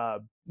 a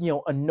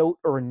note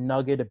or a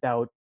nugget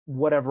about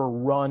whatever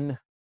run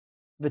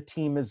the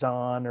team is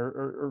on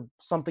or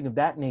something of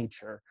that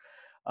nature.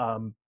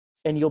 And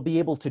you'll be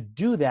able to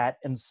do that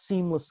and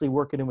seamlessly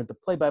work it in with the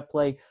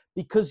play-by-play,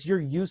 because you're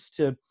used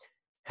to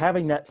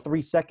having that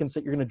 3 seconds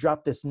that you're going to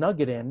drop this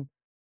nugget in.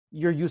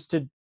 You're used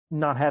to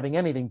not having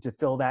anything to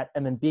fill that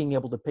and then being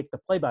able to pick the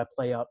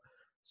play-by-play up.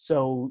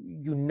 So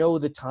you know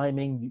the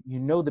timing, you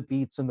know the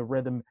beats and the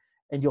rhythm,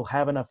 and you'll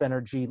have enough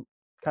energy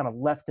kind of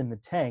left in the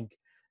tank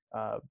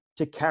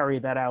to carry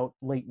that out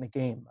late in the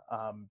game.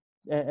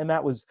 And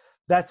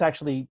that's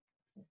actually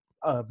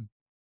a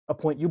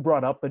point you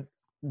brought up, but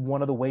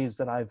one of the ways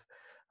that I've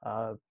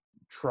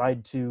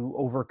tried to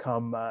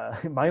overcome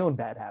my own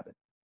bad habit.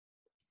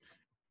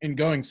 And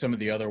going some of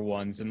the other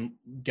ones and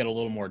get a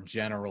little more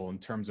general in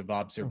terms of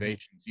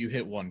observations, you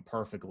hit one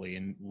perfectly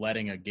in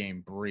letting a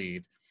game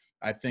breathe.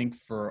 I think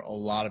for a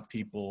lot of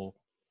people,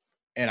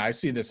 and I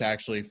see this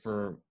actually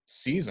for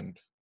seasoned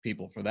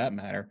people for that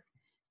matter,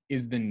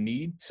 is the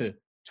need to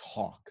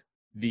talk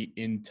the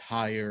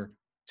entire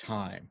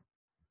time.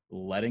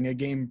 Letting a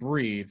game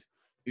breathe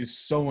is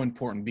so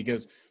important,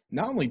 because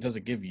not only does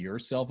it give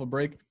yourself a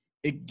break,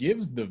 it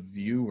gives the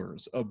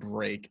viewers a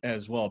break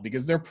as well,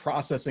 because they're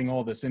processing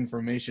all this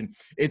information.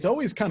 It's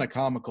always kind of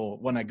comical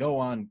when I go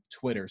on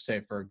Twitter,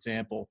 say, for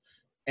example,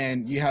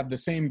 and you have the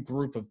same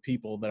group of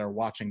people that are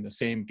watching the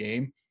same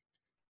game.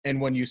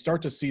 And when you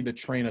start to see the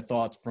train of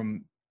thoughts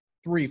from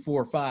 3,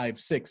 4, 5,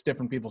 6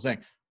 different people saying,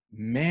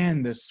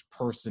 man, this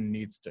person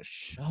needs to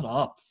shut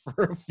up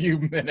for a few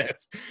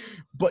minutes.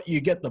 But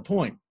you get the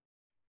point.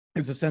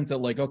 It's a sense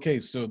that okay,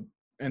 so,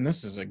 and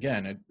this is,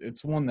 again,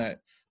 it's one that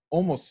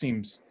almost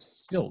seems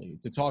silly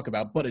to talk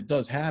about, but it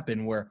does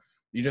happen where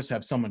you just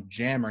have someone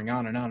jammering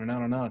on and on and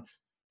on and on.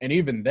 And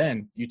even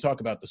then, you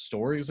talk about the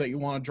stories that you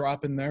want to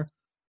drop in there.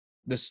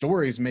 The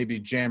stories may be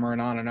jammering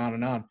on and on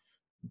and on.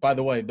 by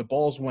the way, the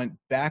balls went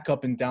back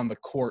up and down the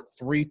court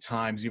 3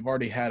 times. You've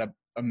already had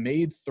a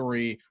made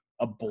 3,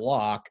 a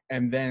block,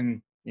 and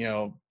then,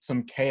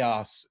 some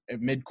chaos at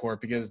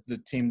midcourt because the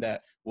team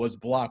that was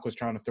blocked was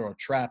trying to throw a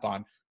trap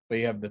on, but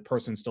you have the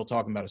person still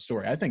talking about a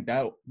story. I think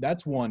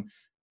that's one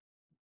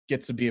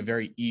gets to be a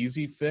very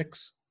easy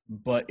fix,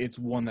 but it's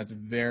one that's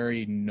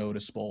very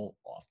noticeable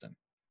often.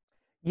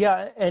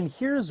 Yeah, and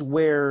here's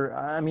where,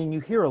 you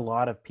hear a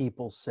lot of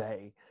people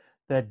say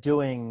that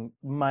doing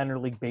minor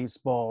league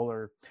baseball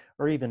or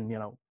even,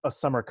 a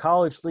summer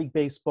college league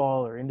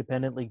baseball or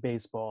independent league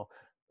baseball,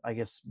 I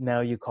guess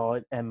now you call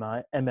it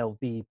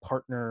MLB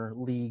partner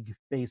league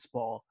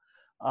baseball.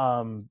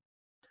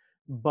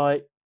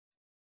 But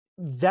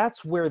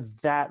that's where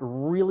that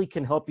really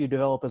can help you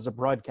develop as a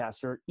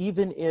broadcaster,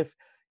 even if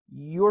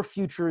your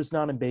future is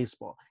not in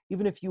baseball,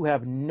 even if you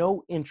have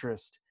no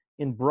interest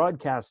in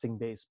broadcasting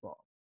baseball.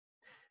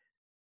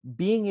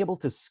 Being able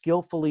to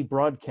skillfully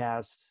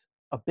broadcast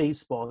a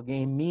baseball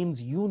game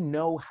means you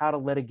know how to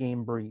let a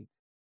game breathe,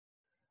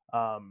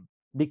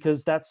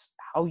 because that's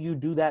how you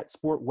do that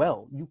sport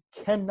well. You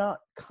cannot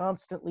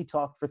constantly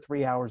talk for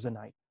 3 hours a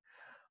night.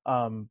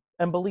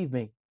 And believe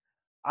me,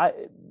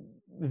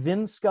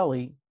 Vin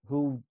Scully,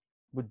 who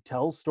would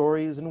tell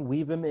stories and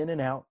weave them in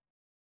and out,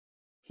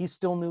 he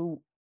still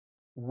knew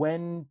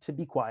when to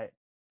be quiet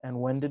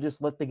and when to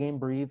just let the game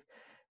breathe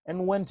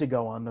and when to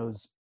go on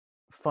those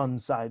fun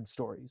side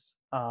stories.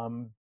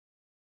 And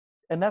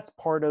that's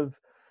part of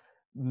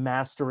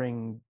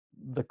mastering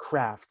the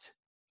craft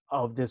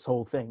of this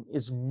whole thing,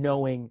 is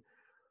knowing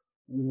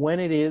when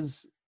it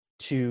is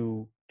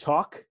to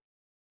talk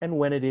and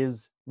when it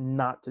is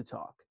not to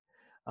talk,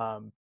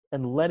 and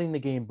letting the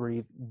game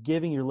breathe,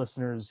 giving your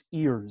listeners'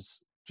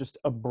 ears just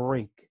a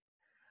break,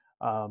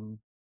 and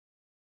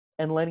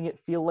letting it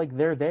feel like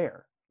they're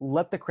there.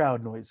 Let the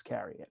crowd noise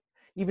carry it.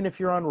 Even if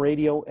you're on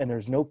radio and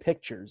there's no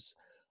pictures,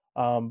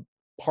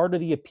 part of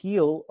the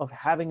appeal of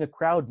having a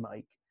crowd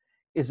mic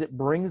is it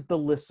brings the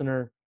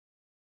listener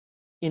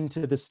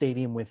into the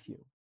stadium with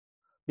you,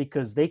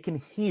 because they can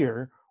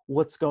hear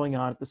what's going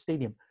on at the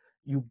stadium.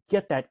 You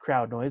get that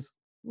crowd noise.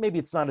 Maybe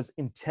it's not as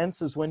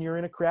intense as when you're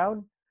in a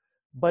crowd,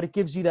 but it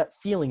gives you that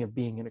feeling of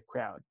being in a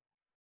crowd.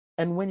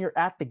 And when you're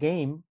at the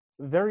game,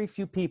 very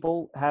few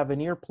people have an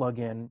earplug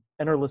in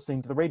and are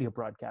listening to the radio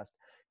broadcast.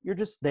 You're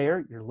just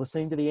there. You're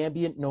listening to the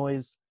ambient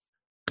noise.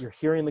 You're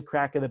hearing the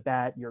crack of the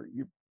bat. You're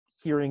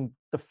hearing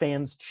the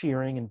fans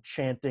cheering and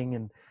chanting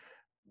and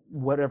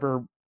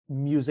whatever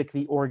music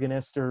the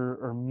organist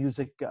or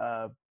music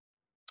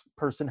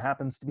person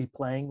happens to be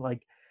playing.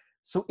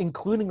 So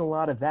including a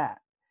lot of that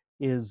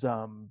is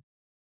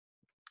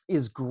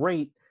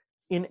great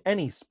in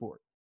any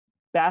sport.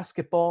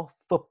 Basketball,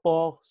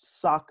 football,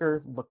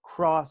 soccer,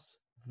 lacrosse,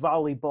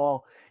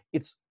 volleyball.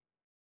 It's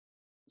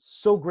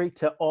so great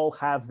to all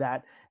have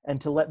that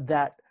and to let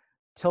that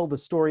tell the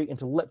story and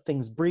to let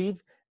things breathe.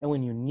 And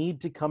when you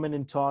need to come in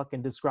and talk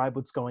and describe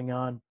what's going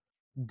on,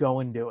 go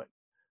and do it.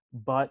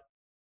 But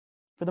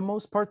for the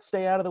most part,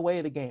 stay out of the way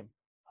of the game.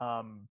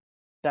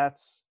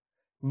 That's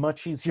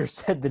much easier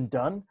said than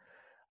done.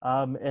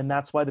 And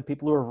that's why the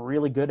people who are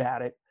really good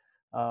at it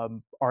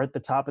are at the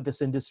top of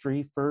this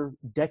industry for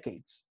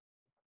decades.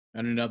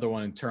 And another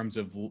one in terms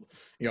of,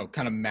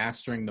 kind of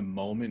mastering the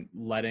moment,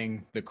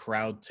 letting the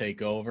crowd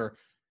take over,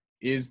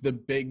 is the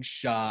big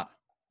shot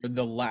or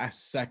the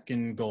last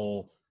second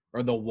goal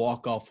or the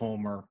walk-off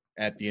homer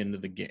at the end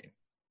of the game.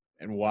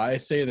 And why I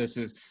say this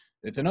is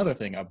it's another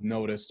thing I've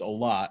noticed a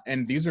lot.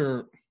 And these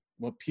are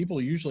what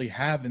people usually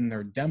have in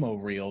their demo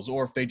reels,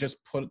 or if they just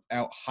put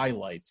out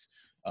highlights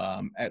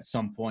at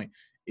some point,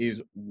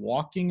 is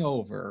walking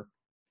over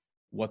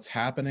what's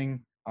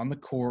happening on the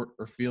court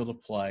or field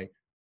of play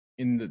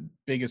in the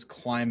biggest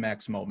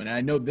climax moment. And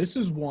I know this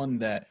is one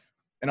that,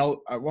 and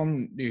I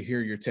want to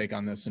hear your take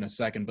on this in a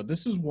second, but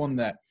this is one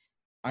that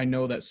I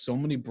know that so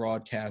many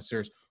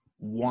broadcasters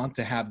want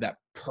to have that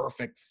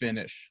perfect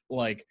finish.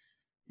 Like,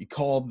 you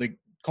call the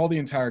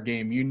entire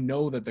game, you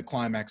know that the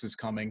climax is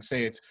coming,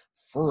 say it's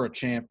for a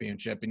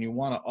championship, and you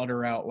want to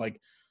utter out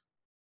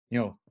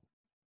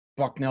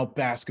Bucknell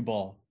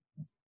basketball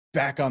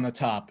back on the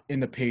top in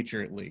the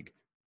Patriot League.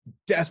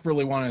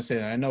 Desperately wanted to say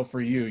that. I know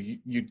for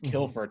you'd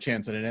kill for a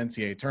chance at an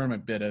NCAA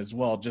tournament bid as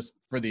well, just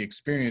for the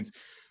experience.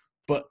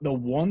 But the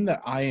one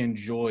that I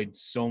enjoyed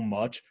so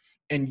much,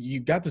 and you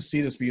got to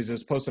see this because it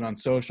was posted on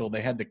social,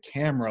 they had the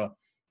camera.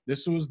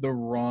 This was the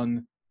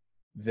run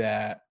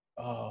that,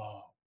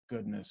 oh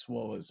goodness,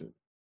 what was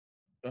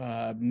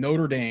it?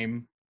 Notre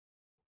Dame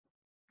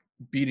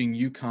beating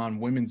UConn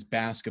women's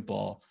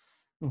basketball.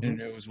 Mm-hmm.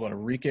 And it was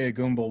Arike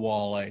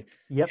Ogunbowale.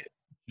 Yep.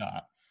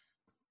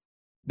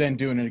 Then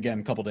doing it again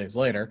a couple days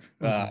later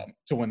to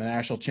win the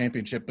national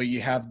championship. But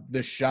you have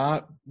the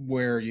shot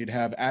where you'd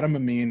have Adam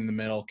Amin in the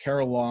middle,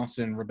 Carol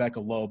Lawson,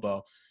 Rebecca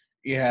Lobo.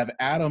 You have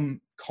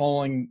Adam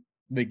calling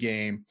the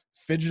game,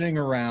 fidgeting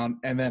around,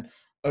 and then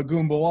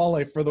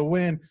Ogunbowale for the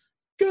win.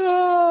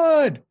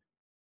 Good!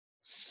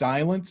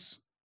 Silence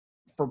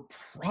for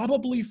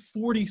probably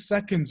 40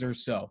 seconds or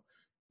so.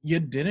 You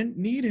didn't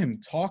need him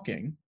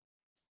talking.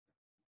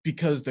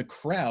 because the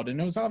crowd,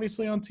 and it was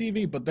obviously on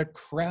TV, but the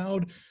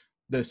crowd,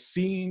 the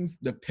scenes,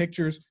 the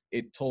pictures,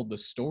 it told the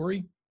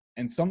story.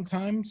 And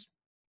sometimes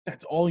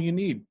that's all you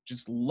need.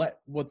 Just let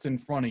what's in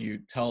front of you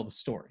tell the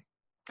story.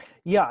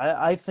 Yeah,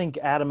 I think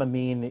Adam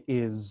Amin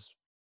is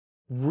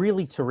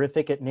really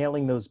terrific at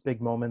nailing those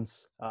big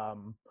moments.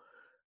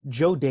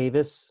 Joe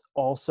Davis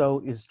also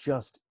is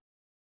just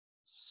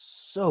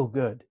so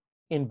good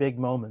in big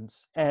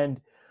moments. And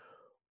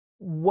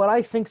what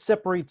I think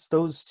separates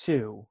those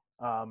two,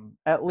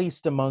 at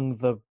least among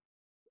the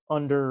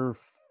under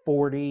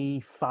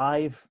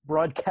 45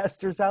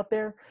 broadcasters out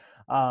there,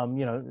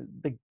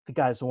 the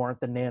guys who aren't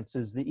the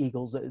Nances, the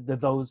Eagles,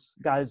 those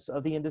guys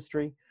of the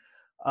industry,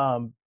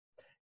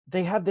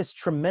 they have this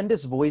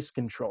tremendous voice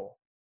control,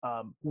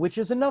 which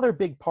is another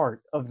big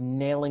part of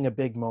nailing a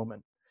big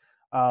moment.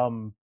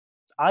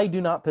 I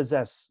do not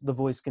possess the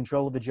voice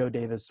control of a Joe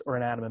Davis or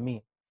an Adam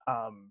Amin.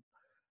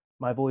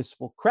 My voice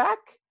will crack,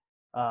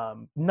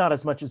 not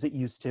as much as it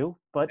used to,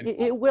 but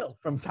it will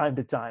from time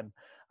to time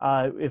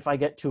if I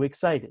get too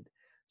excited.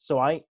 So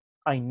I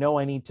know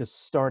I need to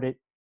start it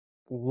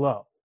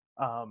low.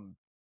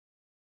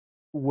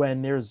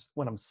 When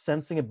I'm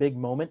sensing a big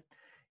moment,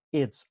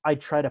 I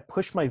try to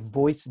push my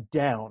voice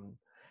down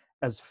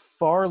as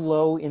far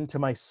low into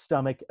my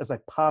stomach as I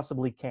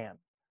possibly can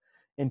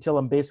until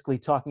I'm basically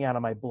talking out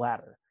of my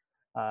bladder.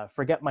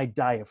 Forget my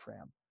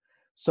diaphragm.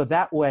 So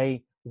that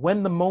way,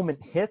 when the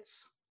moment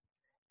hits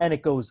and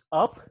it goes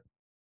up,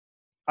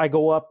 I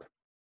go up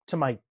to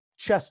my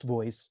chest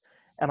voice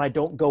and I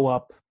don't go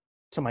up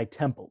to my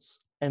temples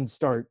and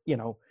start,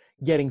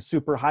 getting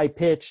super high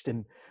pitched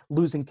and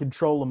losing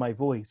control of my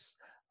voice.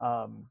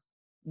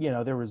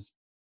 There was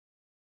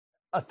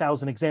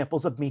 1,000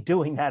 examples of me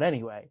doing that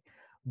anyway.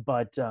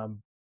 But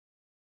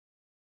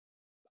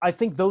I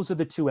think those are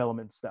the two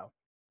elements, though.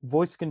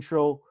 Voice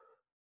control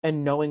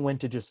and knowing when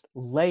to just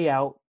lay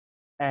out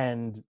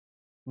and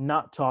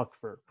not talk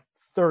for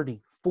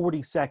 30,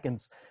 40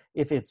 seconds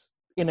if it's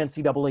in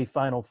NCAA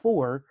Final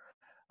Four,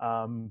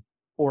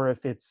 or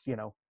if it's,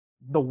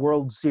 the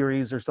World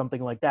Series or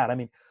something like that. I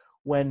mean,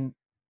 when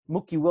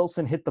Mookie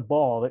Wilson hit the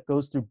ball that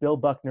goes through Bill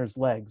Buckner's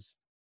legs,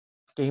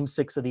 Game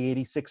 6 of the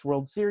 86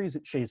 World Series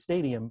at Shea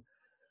Stadium,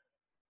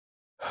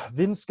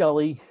 Vin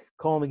Scully,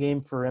 calling the game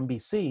for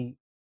NBC,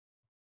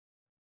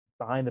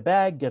 behind the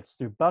bag, gets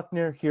through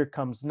Buckner, here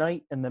comes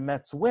Knight, and the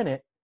Mets win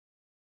it.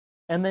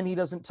 And then he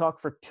doesn't talk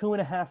for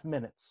 2.5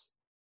 minutes.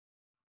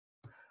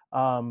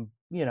 And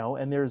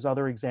there's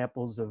other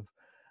examples of,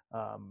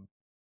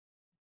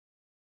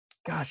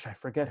 I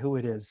forget who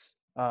it is,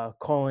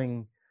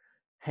 calling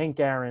Hank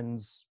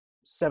Aaron's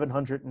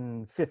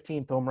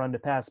 715th home run to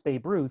pass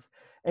Babe Ruth.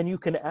 And you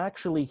can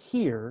actually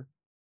hear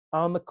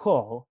on the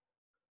call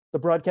the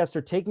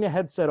broadcaster taking a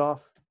headset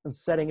off and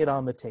setting it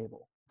on the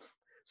table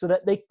so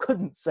that they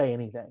couldn't say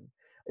anything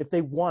if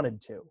they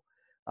wanted to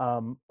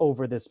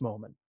over this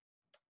moment.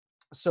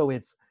 So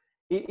it's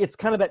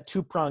kind of that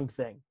two-pronged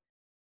thing.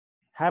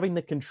 Having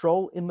the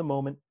control in the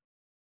moment,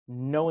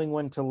 knowing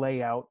when to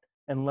lay out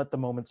and let the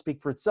moment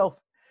speak for itself.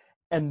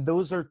 And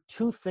those are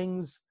two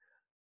things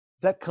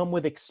that come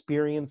with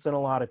experience and a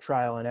lot of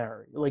trial and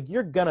error. Like,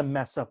 you're going to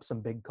mess up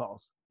some big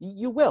calls.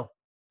 You will.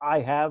 I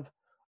have.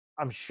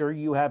 I'm sure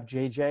you have,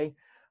 JJ.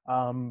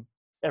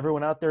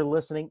 Everyone out there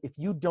listening, if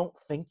you don't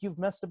think you've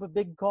messed up a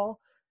big call,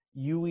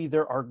 you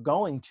either are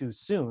going to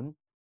soon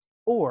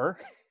or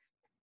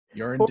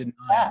you're in denial.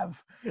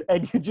 Have,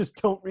 and you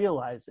just don't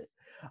realize it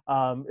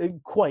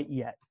quite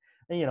yet.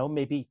 And,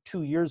 maybe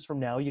 2 years from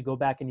now, you go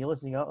back and you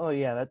listen, and you go, oh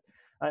yeah, that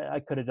I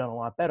could have done a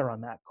lot better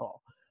on that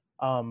call.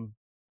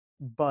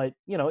 But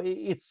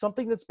it's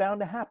something that's bound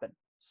to happen.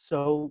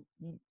 So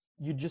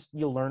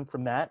you learn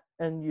from that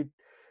and you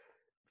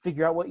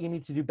figure out what you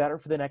need to do better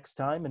for the next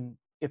time. And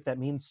if that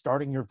means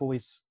starting your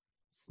voice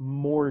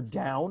more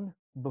down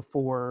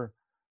before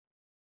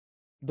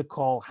the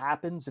call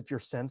happens, if you're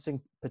sensing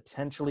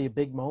potentially a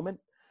big moment,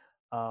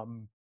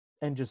 and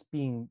just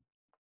being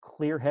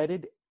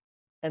clear-headed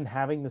and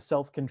having the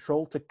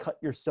self-control to cut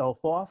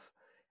yourself off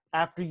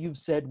after you've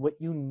said what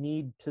you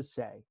need to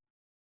say.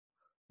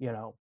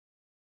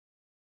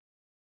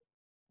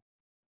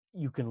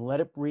 You can let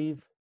it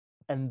breathe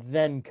and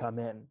then come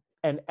in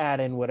and add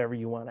in whatever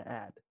you want to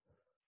add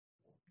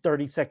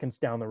 30 seconds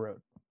down the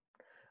road.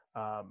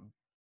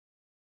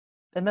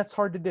 And that's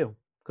hard to do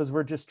because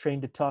we're just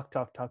trained to talk.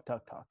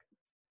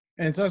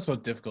 And it's also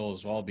difficult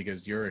as well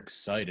because you're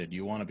excited.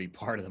 You want to be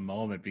part of the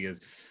moment because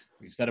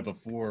we've said it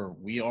before.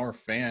 We are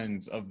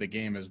fans of the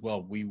game as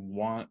well. We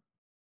want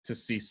to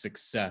see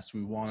success.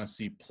 We want to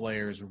see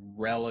players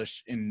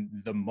relish in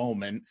the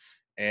moment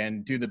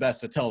and do the best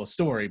to tell the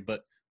story.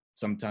 But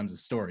sometimes the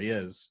story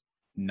is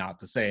not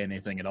to say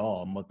anything at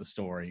all and let the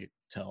story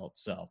tell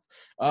itself.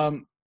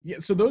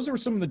 So those are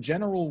some of the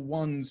general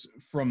ones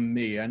from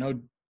me. I know,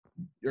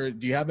 or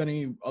do you have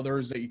any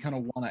others that you kind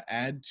of want to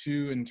add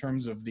to in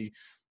terms of the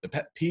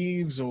pet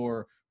peeves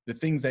or the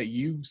things that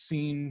you've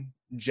seen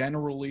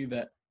generally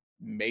that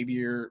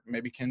maybe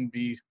can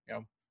be,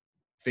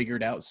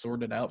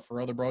 sorted out for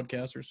other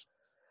broadcasters?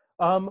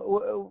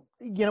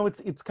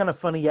 It's kind of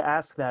funny you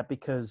ask that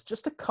because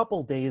just a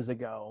couple days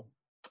ago,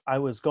 I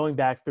was going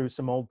back through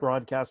some old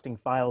broadcasting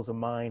files of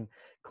mine,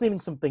 cleaning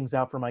some things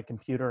out for my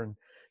computer, and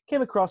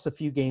came across a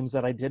few games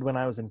that I did when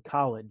I was in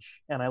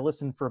college. And I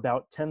listened for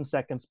about 10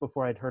 seconds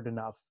before I'd heard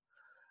enough.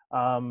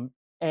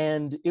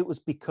 And it was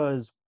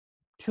because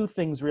two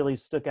things really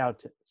stuck out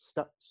to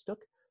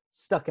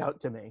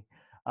me.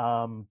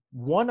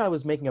 One, I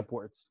was making up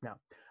words. Now,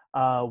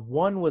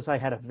 one was I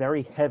had a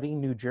very heavy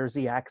New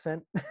Jersey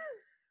accent,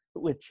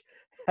 which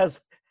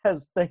has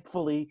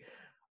thankfully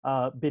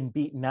been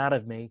beaten out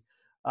of me.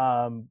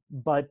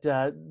 But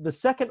the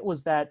second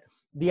was that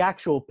the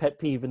actual pet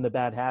peeve and the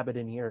bad habit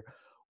in here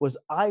was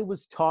I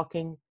was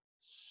talking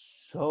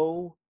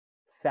so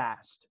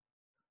fast.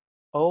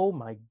 Oh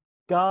my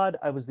God,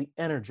 I was the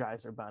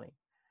Energizer Bunny.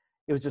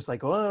 It was just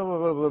like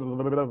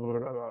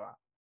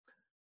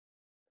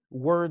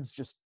words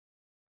just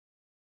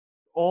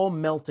all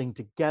melting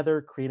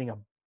together, creating a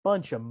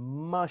bunch of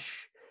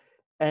mush,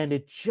 and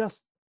it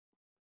just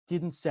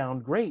didn't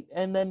sound great.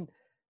 And then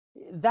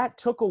that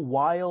took a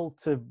while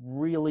to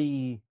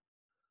really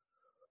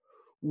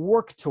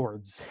work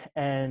towards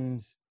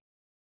and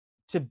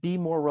to be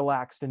more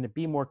relaxed and to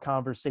be more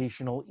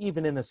conversational,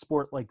 even in a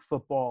sport like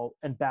football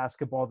and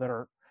basketball that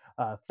are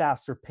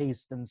faster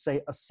paced than,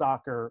 say, a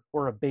soccer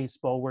or a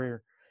baseball,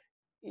 where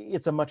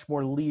it's a much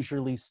more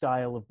leisurely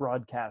style of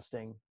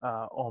broadcasting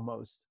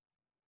almost.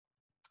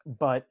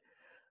 But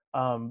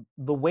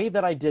the way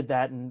that I did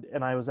that,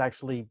 and I was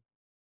actually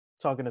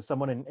talking to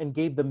someone and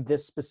gave them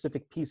this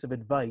specific piece of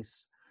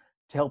advice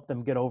to help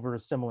them get over a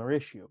similar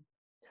issue,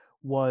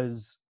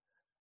 was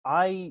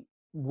I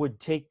would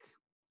take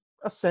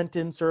a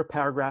sentence or a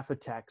paragraph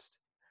of text,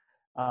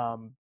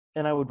 and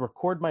I would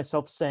record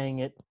myself saying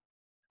it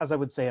as I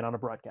would say it on a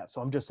broadcast.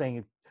 So I'm just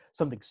saying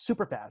something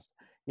super fast,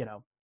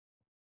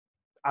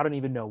 I don't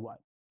even know what.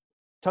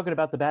 Talking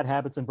about the bad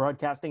habits in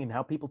broadcasting and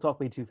how people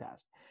talk way too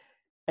fast.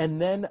 And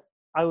then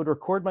I would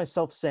record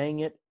myself saying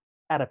it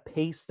at a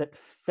pace that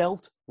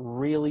felt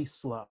really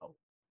slow.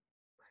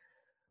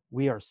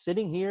 We are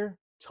sitting here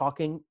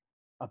talking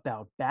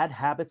about bad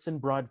habits in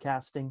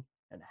broadcasting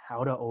and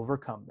how to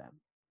overcome them.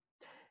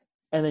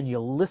 And then you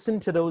listen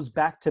to those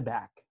back to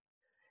back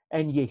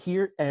and you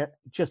hear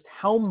just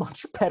how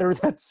much better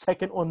that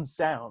second one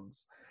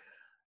sounds.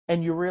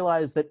 And you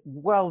realize that,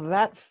 well,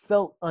 that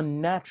felt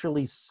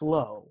unnaturally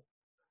slow.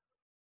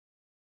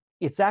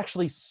 It's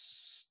actually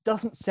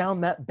doesn't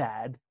sound that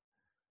bad.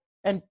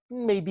 And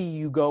maybe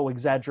you go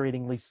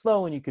exaggeratingly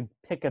slow and you can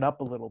pick it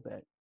up a little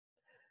bit.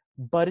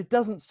 But it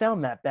doesn't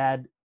sound that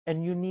bad.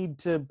 And you need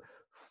to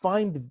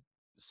find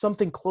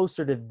something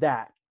closer to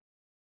that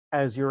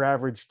as your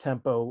average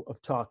tempo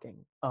of talking.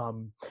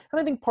 And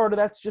I think part of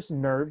that's just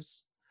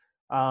nerves.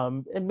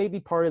 And maybe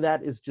part of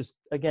that is just,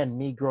 again,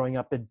 me growing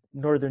up in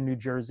northern New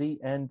Jersey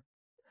and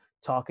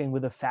talking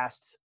with a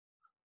fast,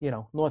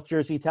 North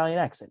Jersey Italian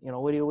accent.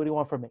 What do you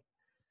want from me?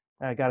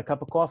 I got a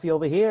cup of coffee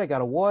over here. I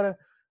got a water.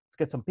 Let's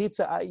get some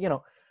pizza.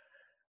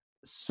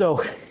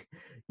 So,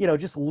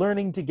 just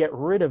learning to get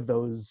rid of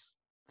those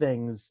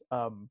things.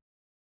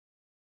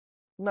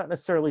 Not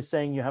necessarily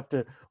saying you have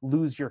to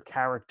lose your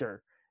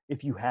character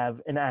if you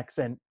have an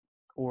accent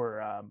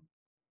or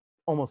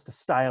almost a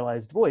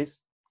stylized voice.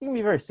 You can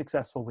be very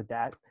successful with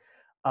that.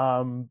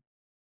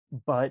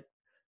 But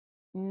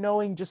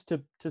knowing just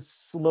to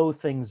slow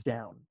things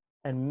down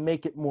and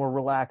make it more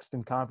relaxed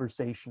and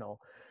conversational.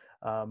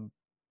 I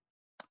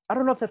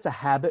don't know if that's a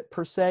habit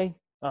per se,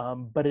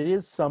 but it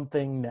is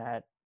something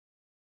that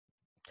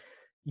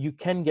you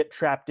can get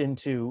trapped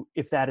into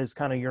if that is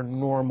kind of your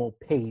normal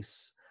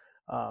pace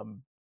of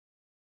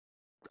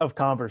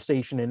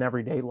conversation in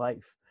everyday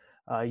life.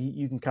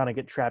 You can kind of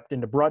get trapped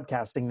into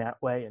broadcasting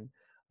that way, and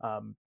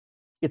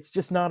it's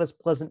just not as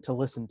pleasant to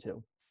listen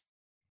to.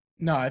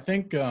 No, I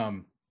think that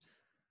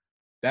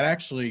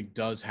actually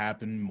does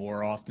happen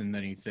more often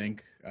than you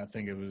think. I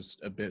think it was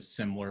a bit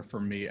similar for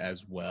me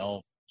as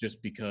well,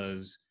 just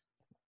because,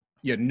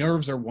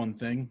 nerves are one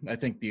thing. I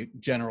think the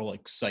general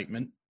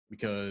excitement,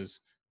 because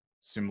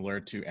similar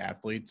to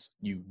athletes,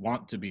 you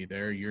want to be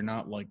there. You're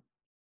not like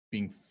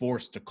being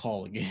forced to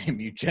call a game.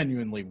 You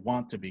genuinely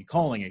want to be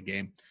calling a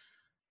game.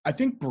 I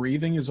think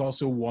breathing is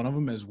also one of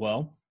them as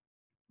well.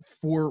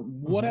 For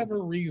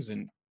whatever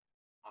reason,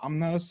 I'm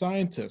not a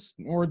scientist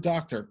or a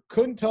doctor.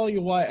 Couldn't tell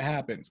you why it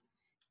happens.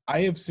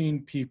 I have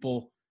seen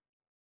people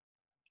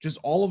just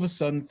all of a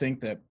sudden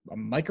think that a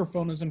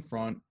microphone is in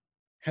front,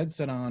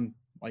 headset on,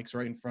 mic's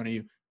right in front of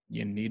you.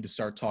 You need to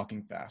start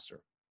talking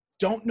faster.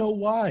 Don't know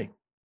why,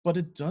 but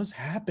it does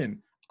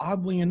happen.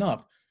 Oddly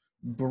enough,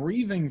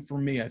 breathing for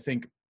me, I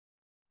think,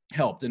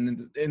 helped.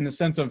 And in the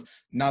sense of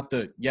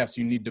yes,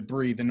 you need to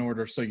breathe in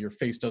order so your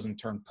face doesn't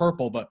turn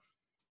purple, but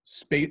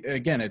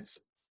it's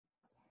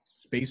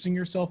spacing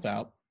yourself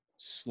out,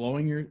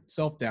 slowing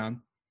yourself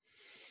down,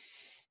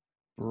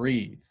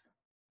 breathe.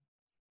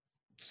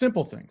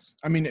 Simple things.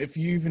 I mean, if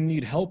you even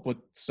need help with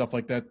stuff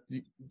like that,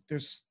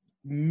 there's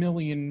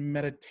million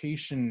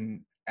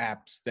meditation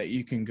apps that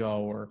you can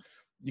go, or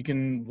you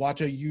can watch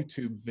a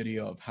YouTube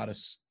video of how to,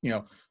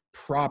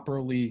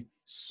 properly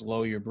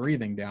slow your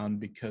breathing down,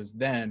 because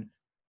then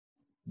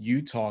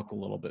you talk a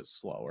little bit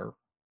slower.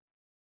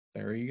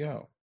 There you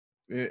go.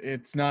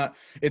 It's not,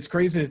 it's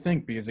crazy to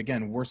think, because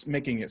again, we're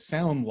making it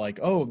sound like,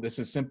 oh, this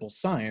is simple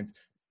science.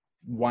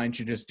 Why don't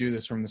you just do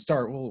this from the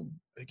start? Well,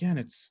 again,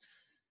 it's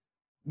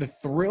the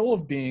thrill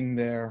of being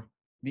there,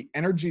 the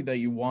energy that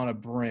you want to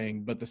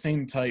bring, but the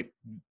same time,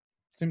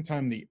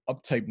 the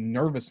uptight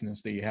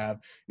nervousness that you have.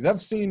 Because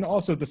I've seen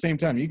also at the same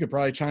time, you could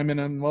probably chime in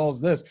as well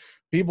as this,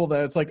 people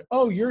that it's like,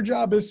 oh, your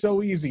job is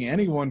so easy,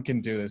 anyone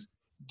can do this.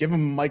 Give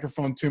them a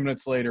microphone 2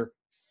 minutes later,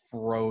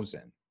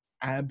 frozen,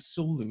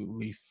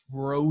 absolutely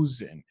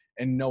frozen,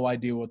 and no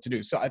idea what to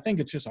do. So I think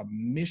it's just a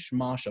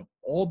mishmash of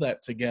all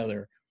that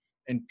together,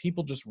 and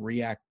people just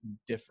react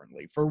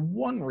differently for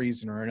one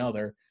reason or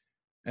another.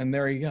 And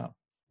there you go.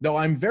 Though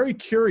I'm very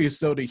curious,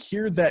 though, to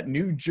hear that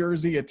New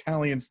Jersey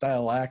Italian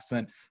style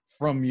accent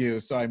from you.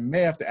 So I may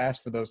have to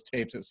ask for those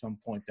tapes at some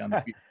point down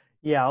the future.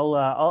 Yeah,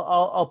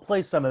 I'll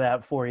play some of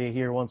that for you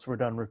here once we're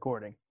done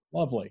recording.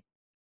 Lovely.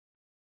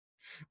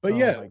 But oh,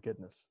 yeah, my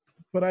goodness.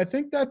 But I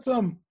think that's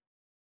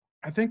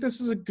I think this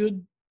is a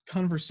good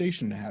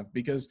conversation to have,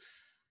 because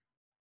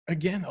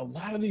again, a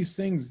lot of these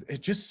things,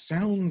 it just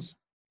sounds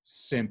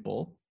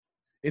simple.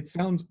 It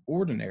sounds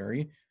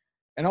ordinary.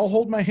 And I'll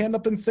hold my hand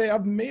up and say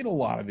I've made a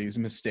lot of these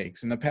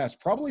mistakes in the past,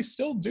 probably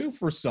still do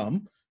for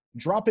some,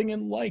 dropping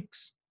in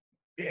likes.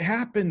 It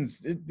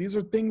happens. These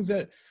are things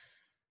that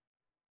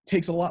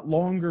takes a lot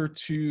longer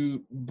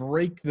to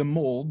break the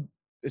mold,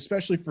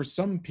 especially for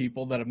some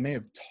people that may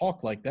have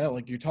talked like that.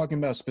 Like you're talking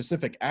about a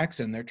specific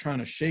accent, they're trying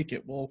to shake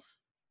it. Well,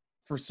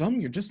 for some,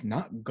 you're just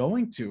not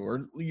going to,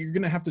 or you're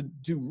going to have to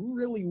do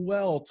really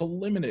well to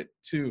limit it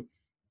to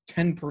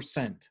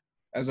 10%,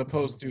 as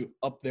opposed to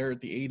up there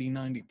at the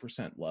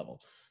 80-90% level.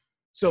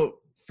 So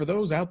for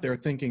those out there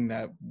thinking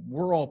that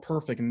we're all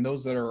perfect, and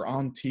those that are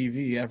on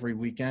TV every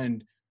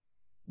weekend,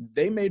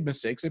 they made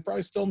mistakes. They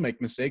probably still make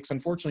mistakes.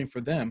 Unfortunately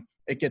for them,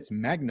 it gets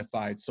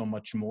magnified so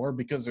much more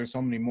because there's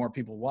so many more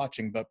people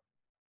watching. But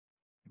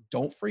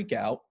don't freak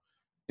out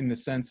in the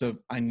sense of,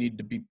 I need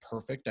to be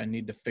perfect, I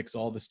need to fix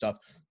all this stuff.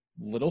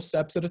 Little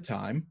steps at a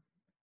time.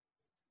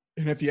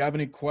 And if you have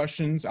any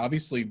questions,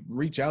 obviously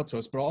reach out to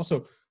us, but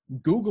also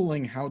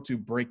Googling how to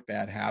break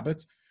bad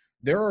habits.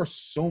 There are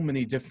so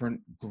many different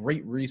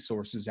great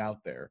resources out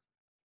there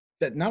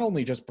that not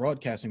only just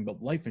broadcasting,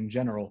 but life in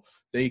general,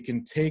 they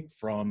can take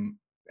from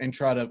and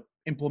try to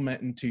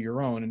implement into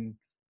your own and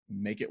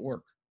make it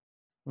work.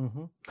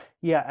 Mm-hmm.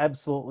 Yeah,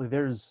 absolutely.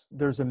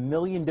 There's a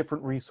million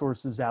different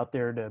resources out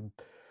there to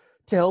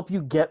help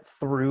you get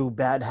through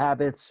bad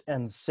habits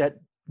and set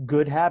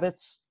good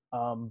habits,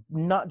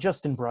 not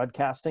just in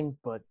broadcasting,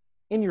 but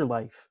in your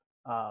life.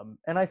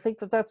 And I think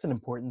that that's an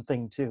important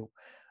thing too,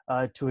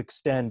 to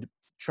extend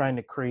trying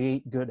to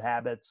create good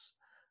habits,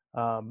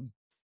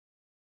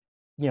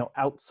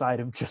 outside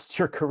of just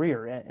your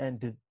career,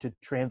 and to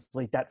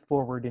translate that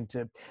forward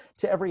into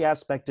every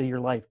aspect of your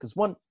life. Because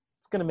one,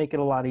 it's going to make it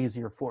a lot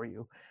easier for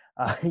you,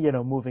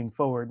 moving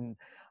forward. And,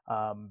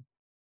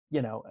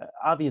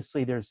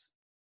 obviously there's,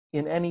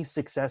 in any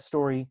success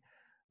story,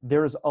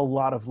 there's a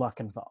lot of luck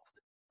involved.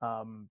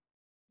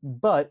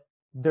 But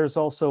there's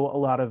also a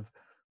lot of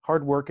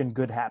hard work and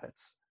good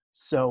habits.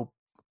 So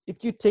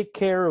if you take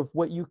care of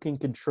what you can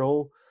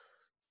control,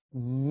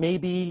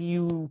 maybe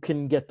you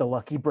can get the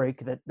lucky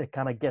break that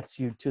kind of gets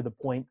you to the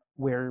point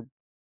where,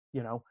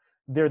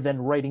 they're then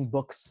writing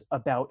books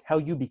about how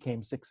you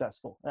became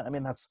successful. I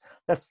mean,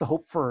 that's the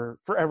hope for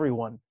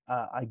everyone,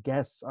 I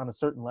guess, on a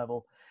certain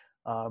level,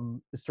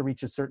 is to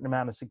reach a certain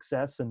amount of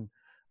success. And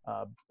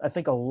I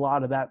think a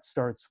lot of that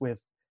starts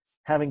with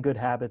having good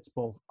habits,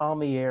 both on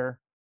the air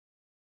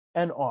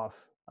and off,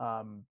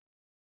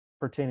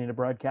 pertaining to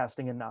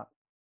broadcasting and not.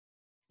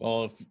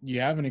 Well, if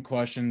you have any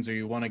questions, or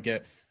you want to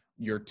get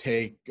your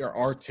take or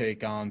our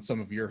take on some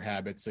of your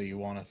habits that you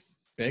want to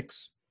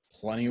fix,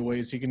 plenty of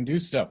ways you can do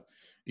so.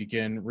 You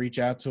can reach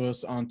out to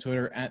us on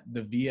Twitter at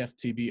the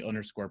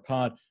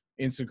VFTB_pod,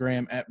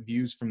 Instagram at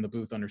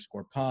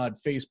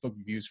viewsfromthebooth_pod, Facebook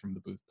Views from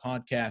the Booth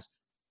Podcast.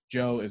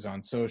 Joe is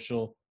on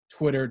social,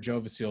 Twitter, Joe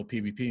Vasile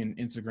PBP, and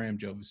Instagram,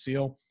 Joe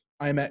Vasile.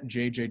 I'm at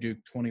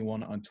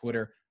JJDuke21 on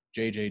Twitter,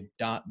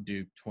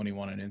 JJ.Duke21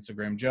 on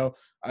Instagram. Joe,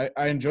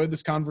 I enjoyed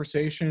this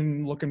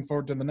conversation. Looking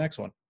forward to the next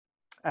one.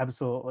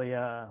 Absolutely.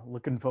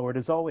 Looking forward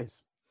as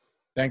always.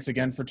 Thanks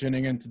again for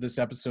tuning in to this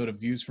episode of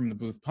Views from the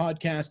Booth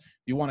podcast.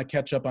 If you want to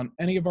catch up on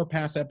any of our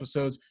past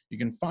episodes, you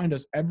can find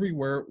us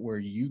everywhere where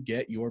you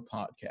get your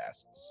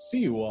podcasts.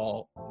 See you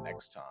all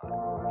next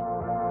time.